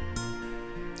about you.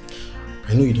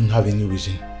 I know you don't have any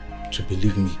reason to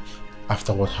believe me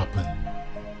after what happened.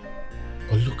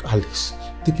 But look, Alice,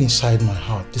 deep inside my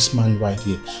heart, this man right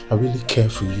here, I really care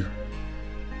for you.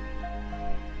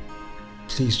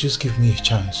 Please, just give me a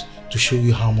chance to show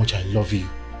you how much I love you.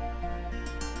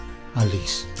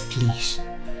 Alice, please.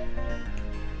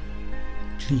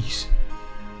 Please.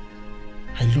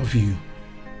 I love you.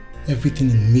 Everything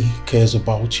in me cares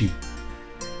about you.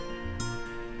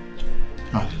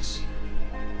 Alice,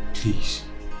 please.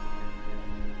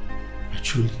 I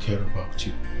truly care about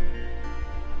you.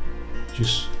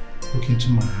 Just look into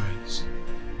my eyes.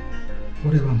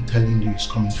 Whatever I'm telling you is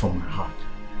coming from my heart.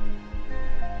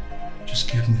 Just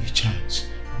give me a chance.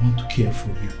 I want to care for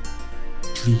you.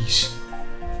 Please.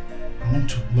 I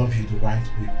want to love you the right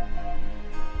way.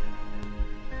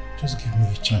 Just give me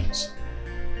a chance.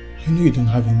 I know you don't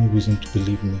have any reason to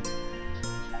believe me,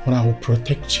 but I will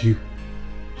protect you.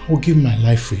 I will give my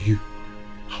life for you.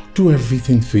 I'll do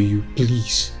everything for you,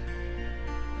 please.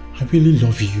 I really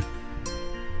love you.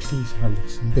 Please,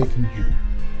 Alice, I'm begging you.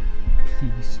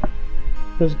 Please,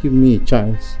 just give me a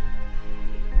chance.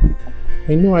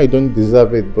 I know I don't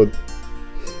deserve it, but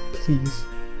please.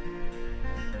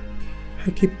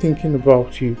 I keep thinking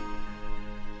about you.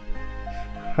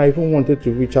 I even wanted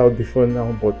to reach out before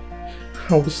now, but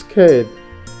I was scared.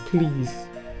 Please.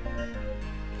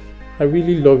 I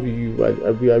really love you. I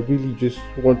really just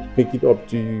want to make it up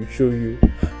to you, show you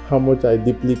how much I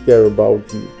deeply care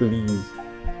about you. Please.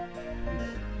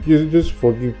 Just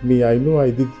forgive me. I know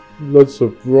I did lots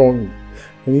of wrong.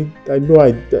 I know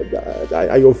I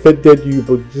offended you,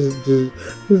 but just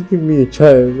give me a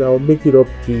chance. I'll make it up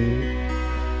to you.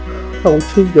 I'll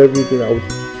change everything.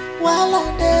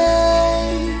 While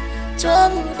day,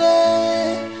 trouble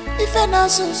day, if I know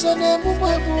so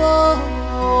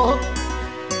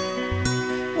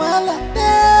while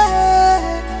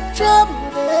day, trouble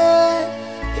day,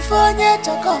 if I get a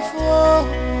cough,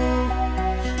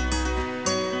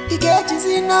 he gets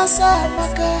in a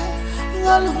samaka,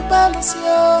 all who balance you,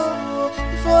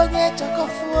 if I get a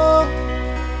cough,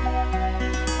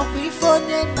 if I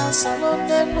get a salon,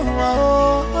 then no,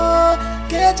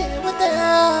 get it with the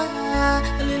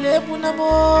little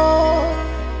more.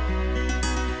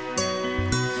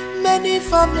 Many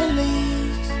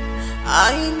families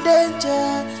are in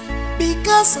danger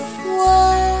because of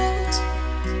what?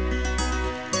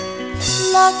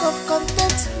 Lack of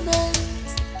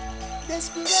contentment,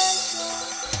 desperation.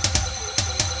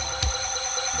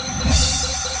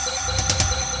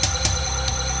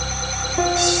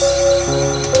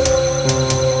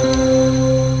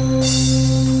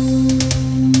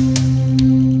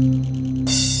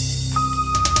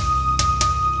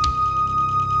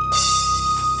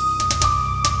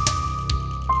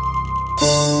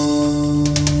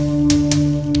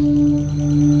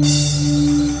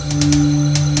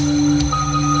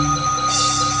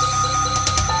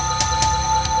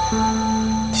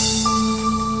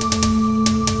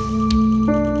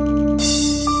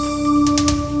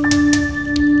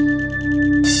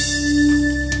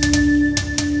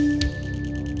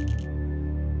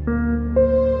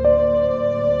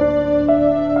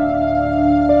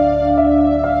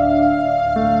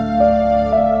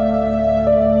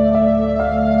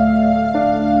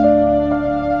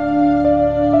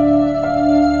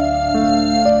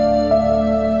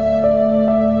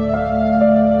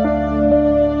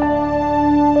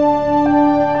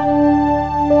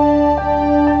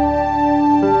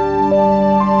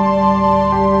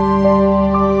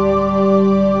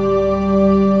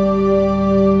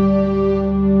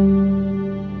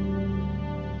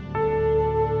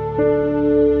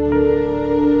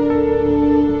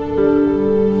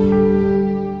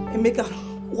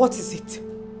 What is it?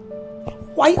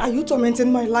 Why are you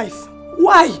tormenting my life?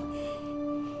 Why?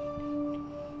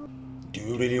 Do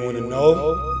you really want to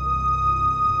know?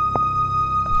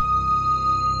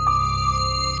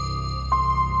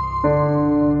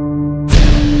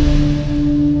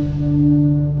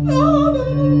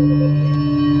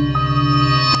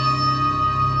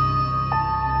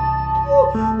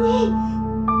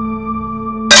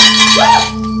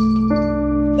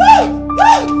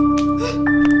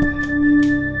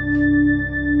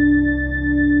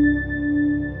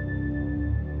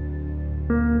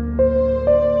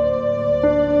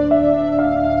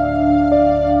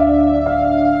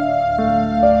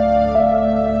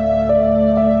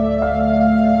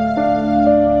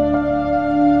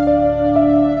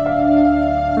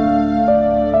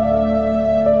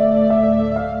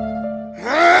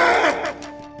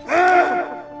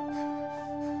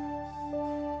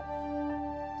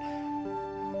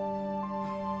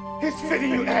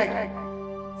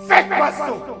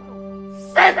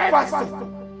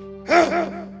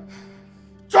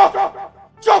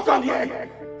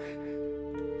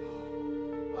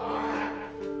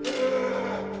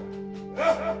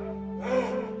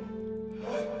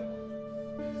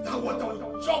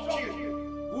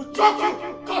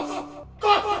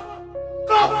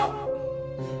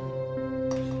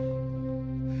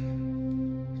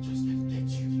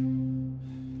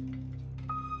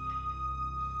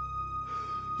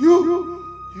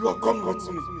 You are come with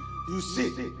me. You see.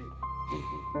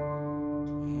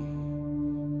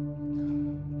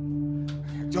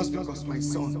 Just because my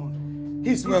son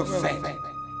is well fed.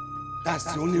 That's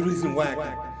the only reason why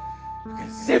I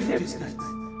can save you this night.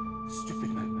 Stupid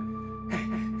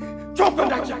man. Jump on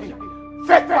that chicken.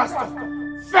 Fake pastor.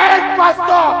 Fake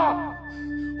pastor.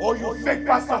 Oh, you fake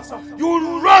pastor. You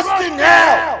will rust in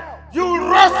hell. You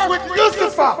rust with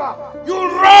Lucifer! You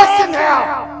rust in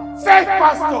hell! Fake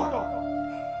pastor!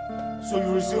 So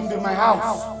you resumed in my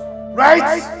house,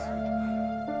 right?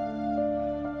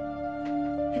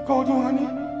 He called you honey?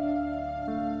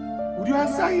 Would you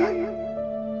answer him?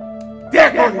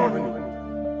 Dare call him honey!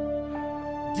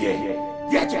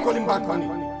 Dare to call him back honey!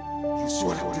 You see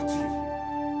what I'll do to you.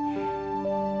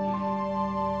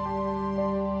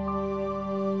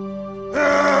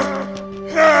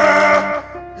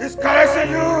 He's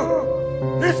caressing you!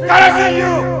 He's caressing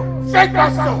you! Fake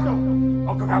pastor!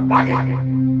 Uncle Gabagi!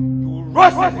 You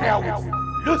rust in hell with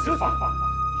Lucifer!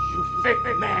 You fake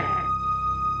man!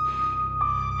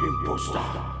 Imposter!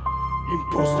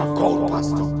 Imposter called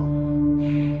pastor!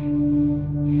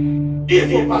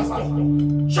 Evil pastor!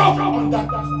 Choke on that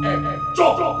egg!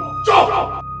 Choke! Choke!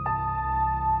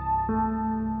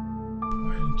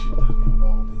 Why didn't you tell me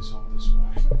about this all this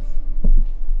while?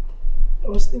 I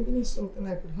was thinking it's something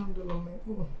I could handle on my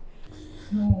own.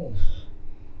 No.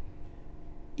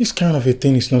 This kind of a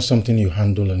thing is not something you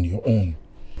handle on your own.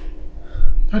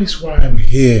 That is why I'm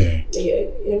here. Yeah,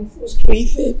 I'm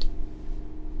frustrated.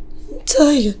 I'm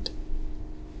tired.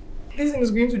 This thing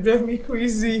is going to drive me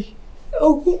crazy.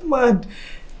 I'll go mad.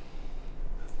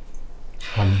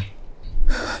 Honey,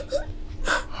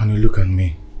 look at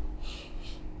me.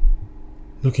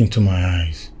 Look into my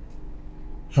eyes.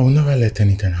 I will never let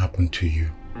anything happen to you.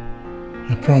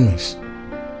 I promise.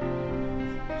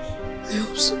 I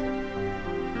hope so.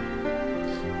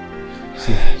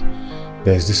 See,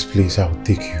 there's this place I'll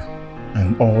take you,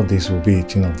 and all this will be a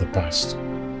thing of the past.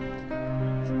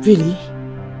 Really?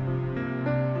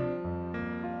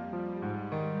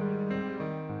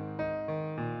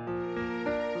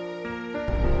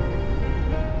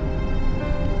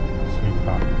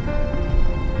 Sweetheart,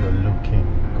 you're looking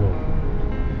good.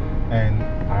 And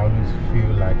I always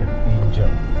feel like an angel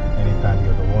anytime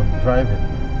you're the one driving.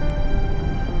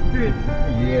 Good.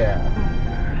 Yeah.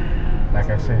 Like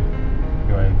I said,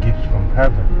 you are a gift from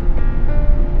heaven.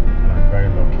 And I'm very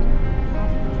lucky.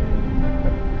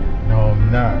 No, I'm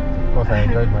not. Of course, I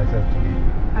enjoyed myself today.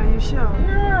 Are you sure?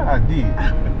 Yeah, I did.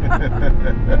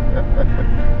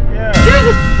 Yeah.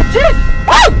 Jesus! Jesus!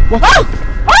 Oh! What?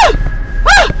 Oh!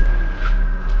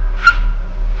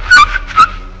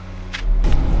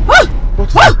 Oh!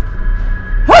 What's that?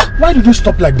 Why did you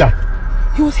stop like that?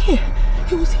 He was here.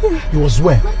 He was here. He was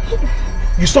where? Right here.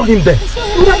 You saw him there?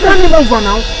 You would have run him over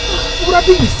now. You would have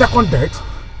been his second death.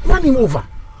 Run him over.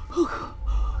 Oh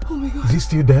my God. Is he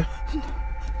still there?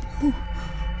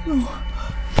 No.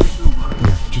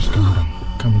 Yeah, just calm down.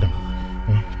 Calm down.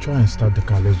 Try and start the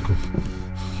car. Let's go.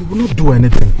 He will not do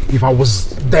anything. If I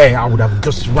was there, I would have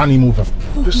just run him over.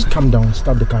 Just calm down.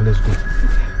 Start the car. Let's go.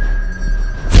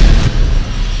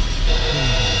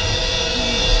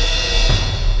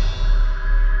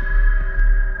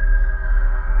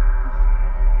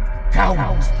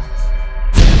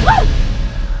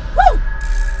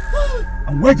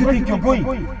 And where do you think you're going?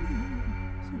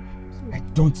 I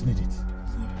don't need it.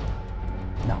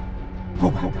 Now, go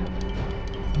back.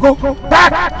 Go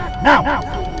back! Now!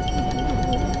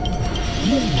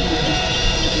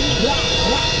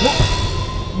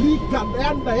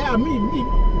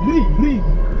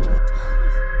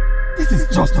 This is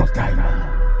just a guy, man.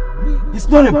 He's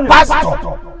not a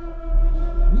pastor.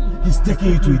 He's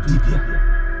taking you to a dibia.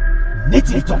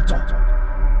 Native doctor.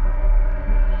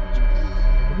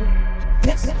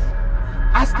 Yes.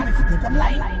 Ask him if you think I'm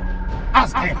lying.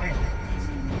 Ask him.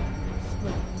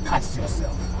 Catch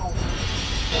yourself.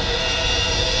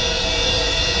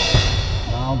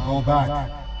 Now go back.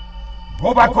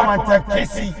 Go back home and tell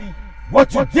Casey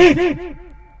what you did.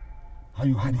 How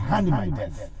you had a hand in my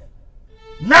death.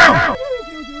 Now!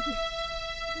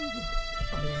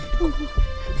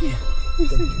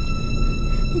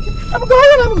 I'm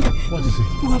going. What is it?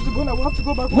 We have to go now. We have to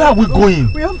go back. Where are we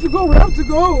going? We have to go. We have to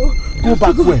go. Go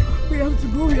back where? We have to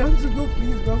go. We have to go.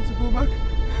 Please, we have to go back.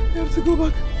 We have to go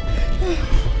back.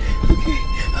 Okay.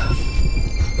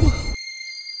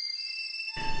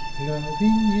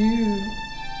 Loving you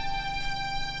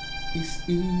is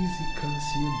easy cause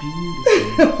you're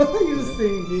beautiful. What are you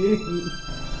singing?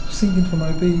 Singing for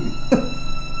my baby.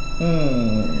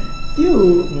 You.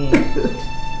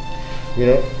 You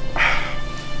know,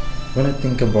 when I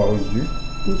think about you,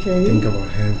 okay. I think about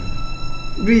heaven.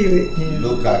 Really? Yeah.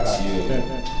 Look at you.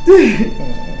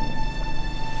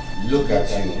 Look at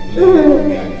you,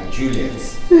 Romeo and Juliet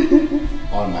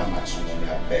on my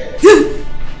matrimonial bed.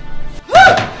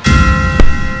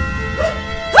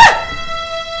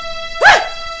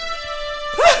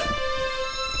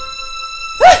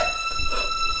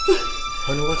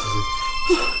 Honey, what is it?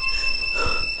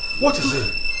 What is it?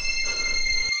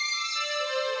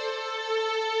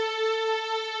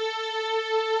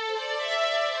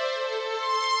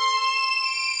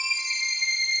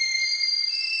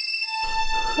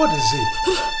 What is it?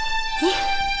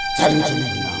 Tell him to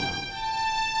leave now.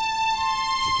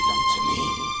 You belong to me.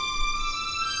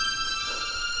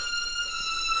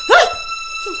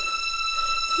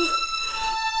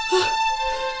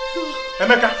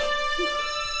 Emeka,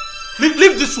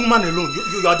 leave this woman alone.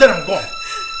 You are dead and gone.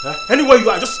 Anywhere you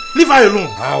are, just leave her alone.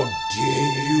 How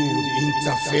dare you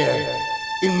interfere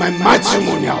in my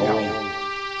matrimonial home?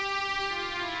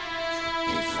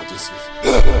 You pay for this.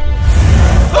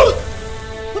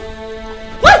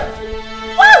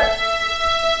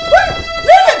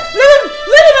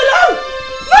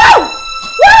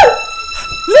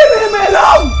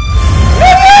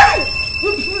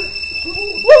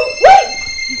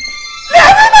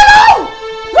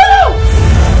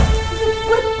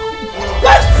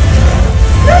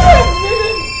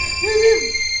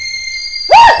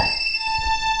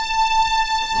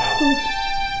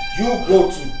 Go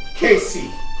to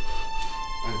Casey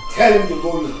and tell him the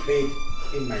role you played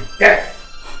in my death.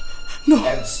 No.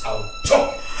 Else I'll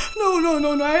choke. No,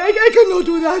 I cannot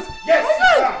do that. Yes, you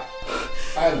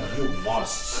can. And you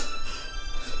must.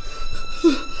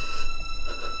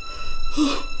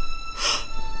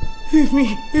 Leave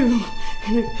me alone.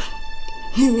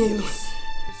 Leave me alone.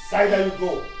 It's either you go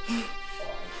or I'll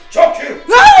choke you.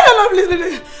 No,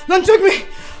 please. Don't choke me.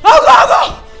 I'll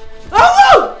go.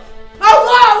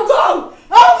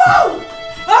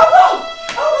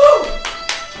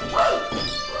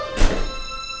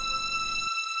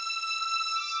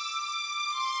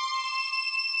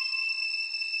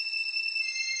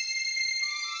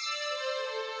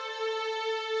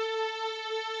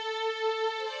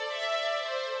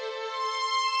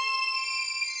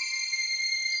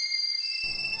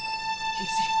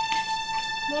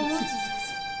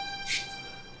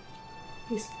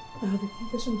 Please, I have a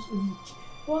confession to make.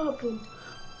 What happened?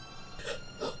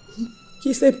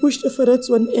 He said push your father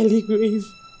to an early grave.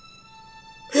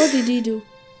 What did he do?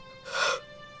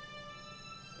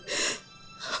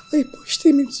 I pushed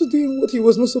him into doing what he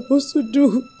was not supposed to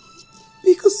do.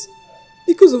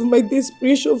 Because of my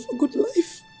desperation for good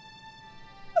life.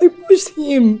 I pushed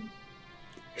him.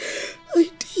 I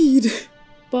did.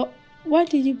 But why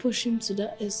did you push him to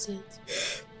that extent?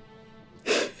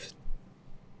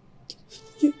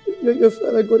 Your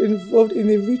father got involved in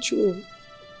a ritual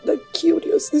that killed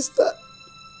your sister.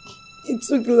 It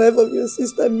took the life of your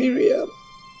sister Miriam.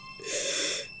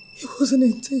 It wasn't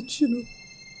intentional.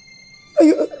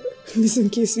 Listen,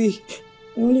 Casey,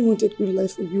 I only wanted good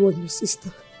life for you and your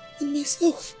sister. And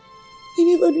myself. I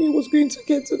never knew it was going to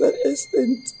get to that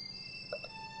extent.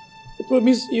 I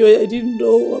promise you, I didn't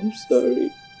know. I'm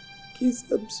sorry. Casey,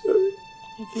 I'm sorry.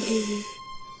 I forgive you.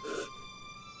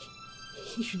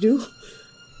 You do?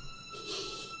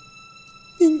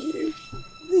 Thank you.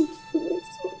 Thank you,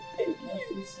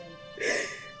 my son.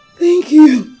 Thank you.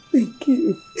 Thank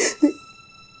you.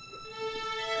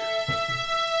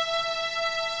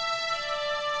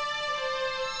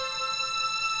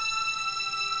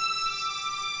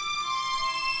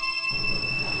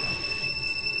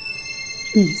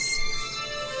 Please,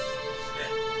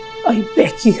 I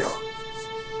beg you.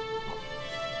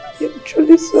 I am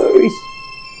truly sorry.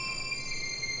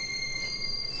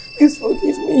 Please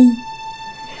forgive me.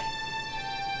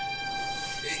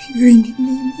 You in the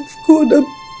name of God, I'm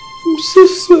so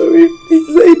sorry. Please,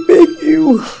 I beg you.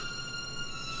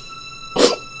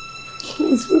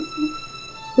 Please,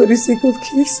 for the sake of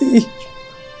Casey,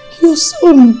 your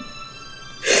son.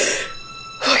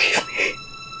 Forgive me.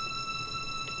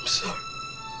 I'm sorry.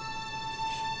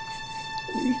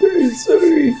 I'm very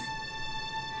sorry.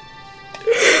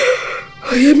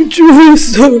 I am truly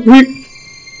sorry.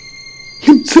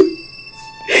 I'm sorry.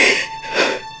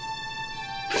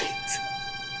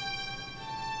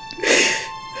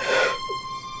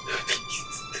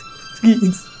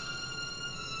 Please.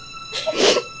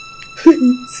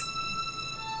 Please.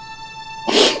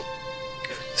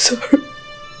 Sorry.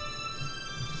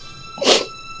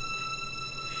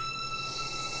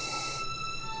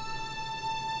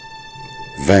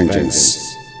 Vengeance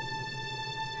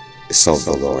is of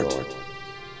the Lord.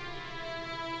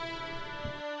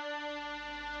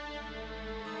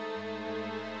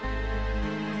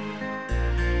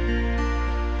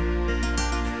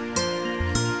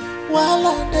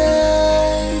 Wala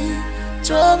day,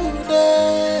 trouble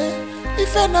day.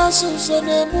 If I know so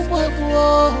ne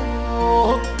mumwebuo.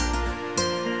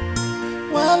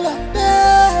 Wala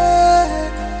day,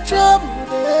 trouble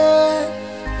day.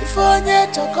 If I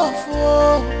need to cough,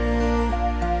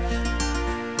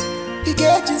 he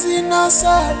gets in a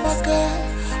samaka.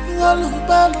 Ngolu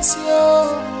balance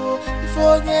yo. If I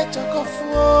need to cough,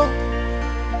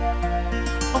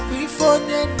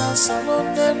 ifonye na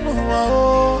salone nuwa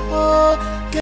oh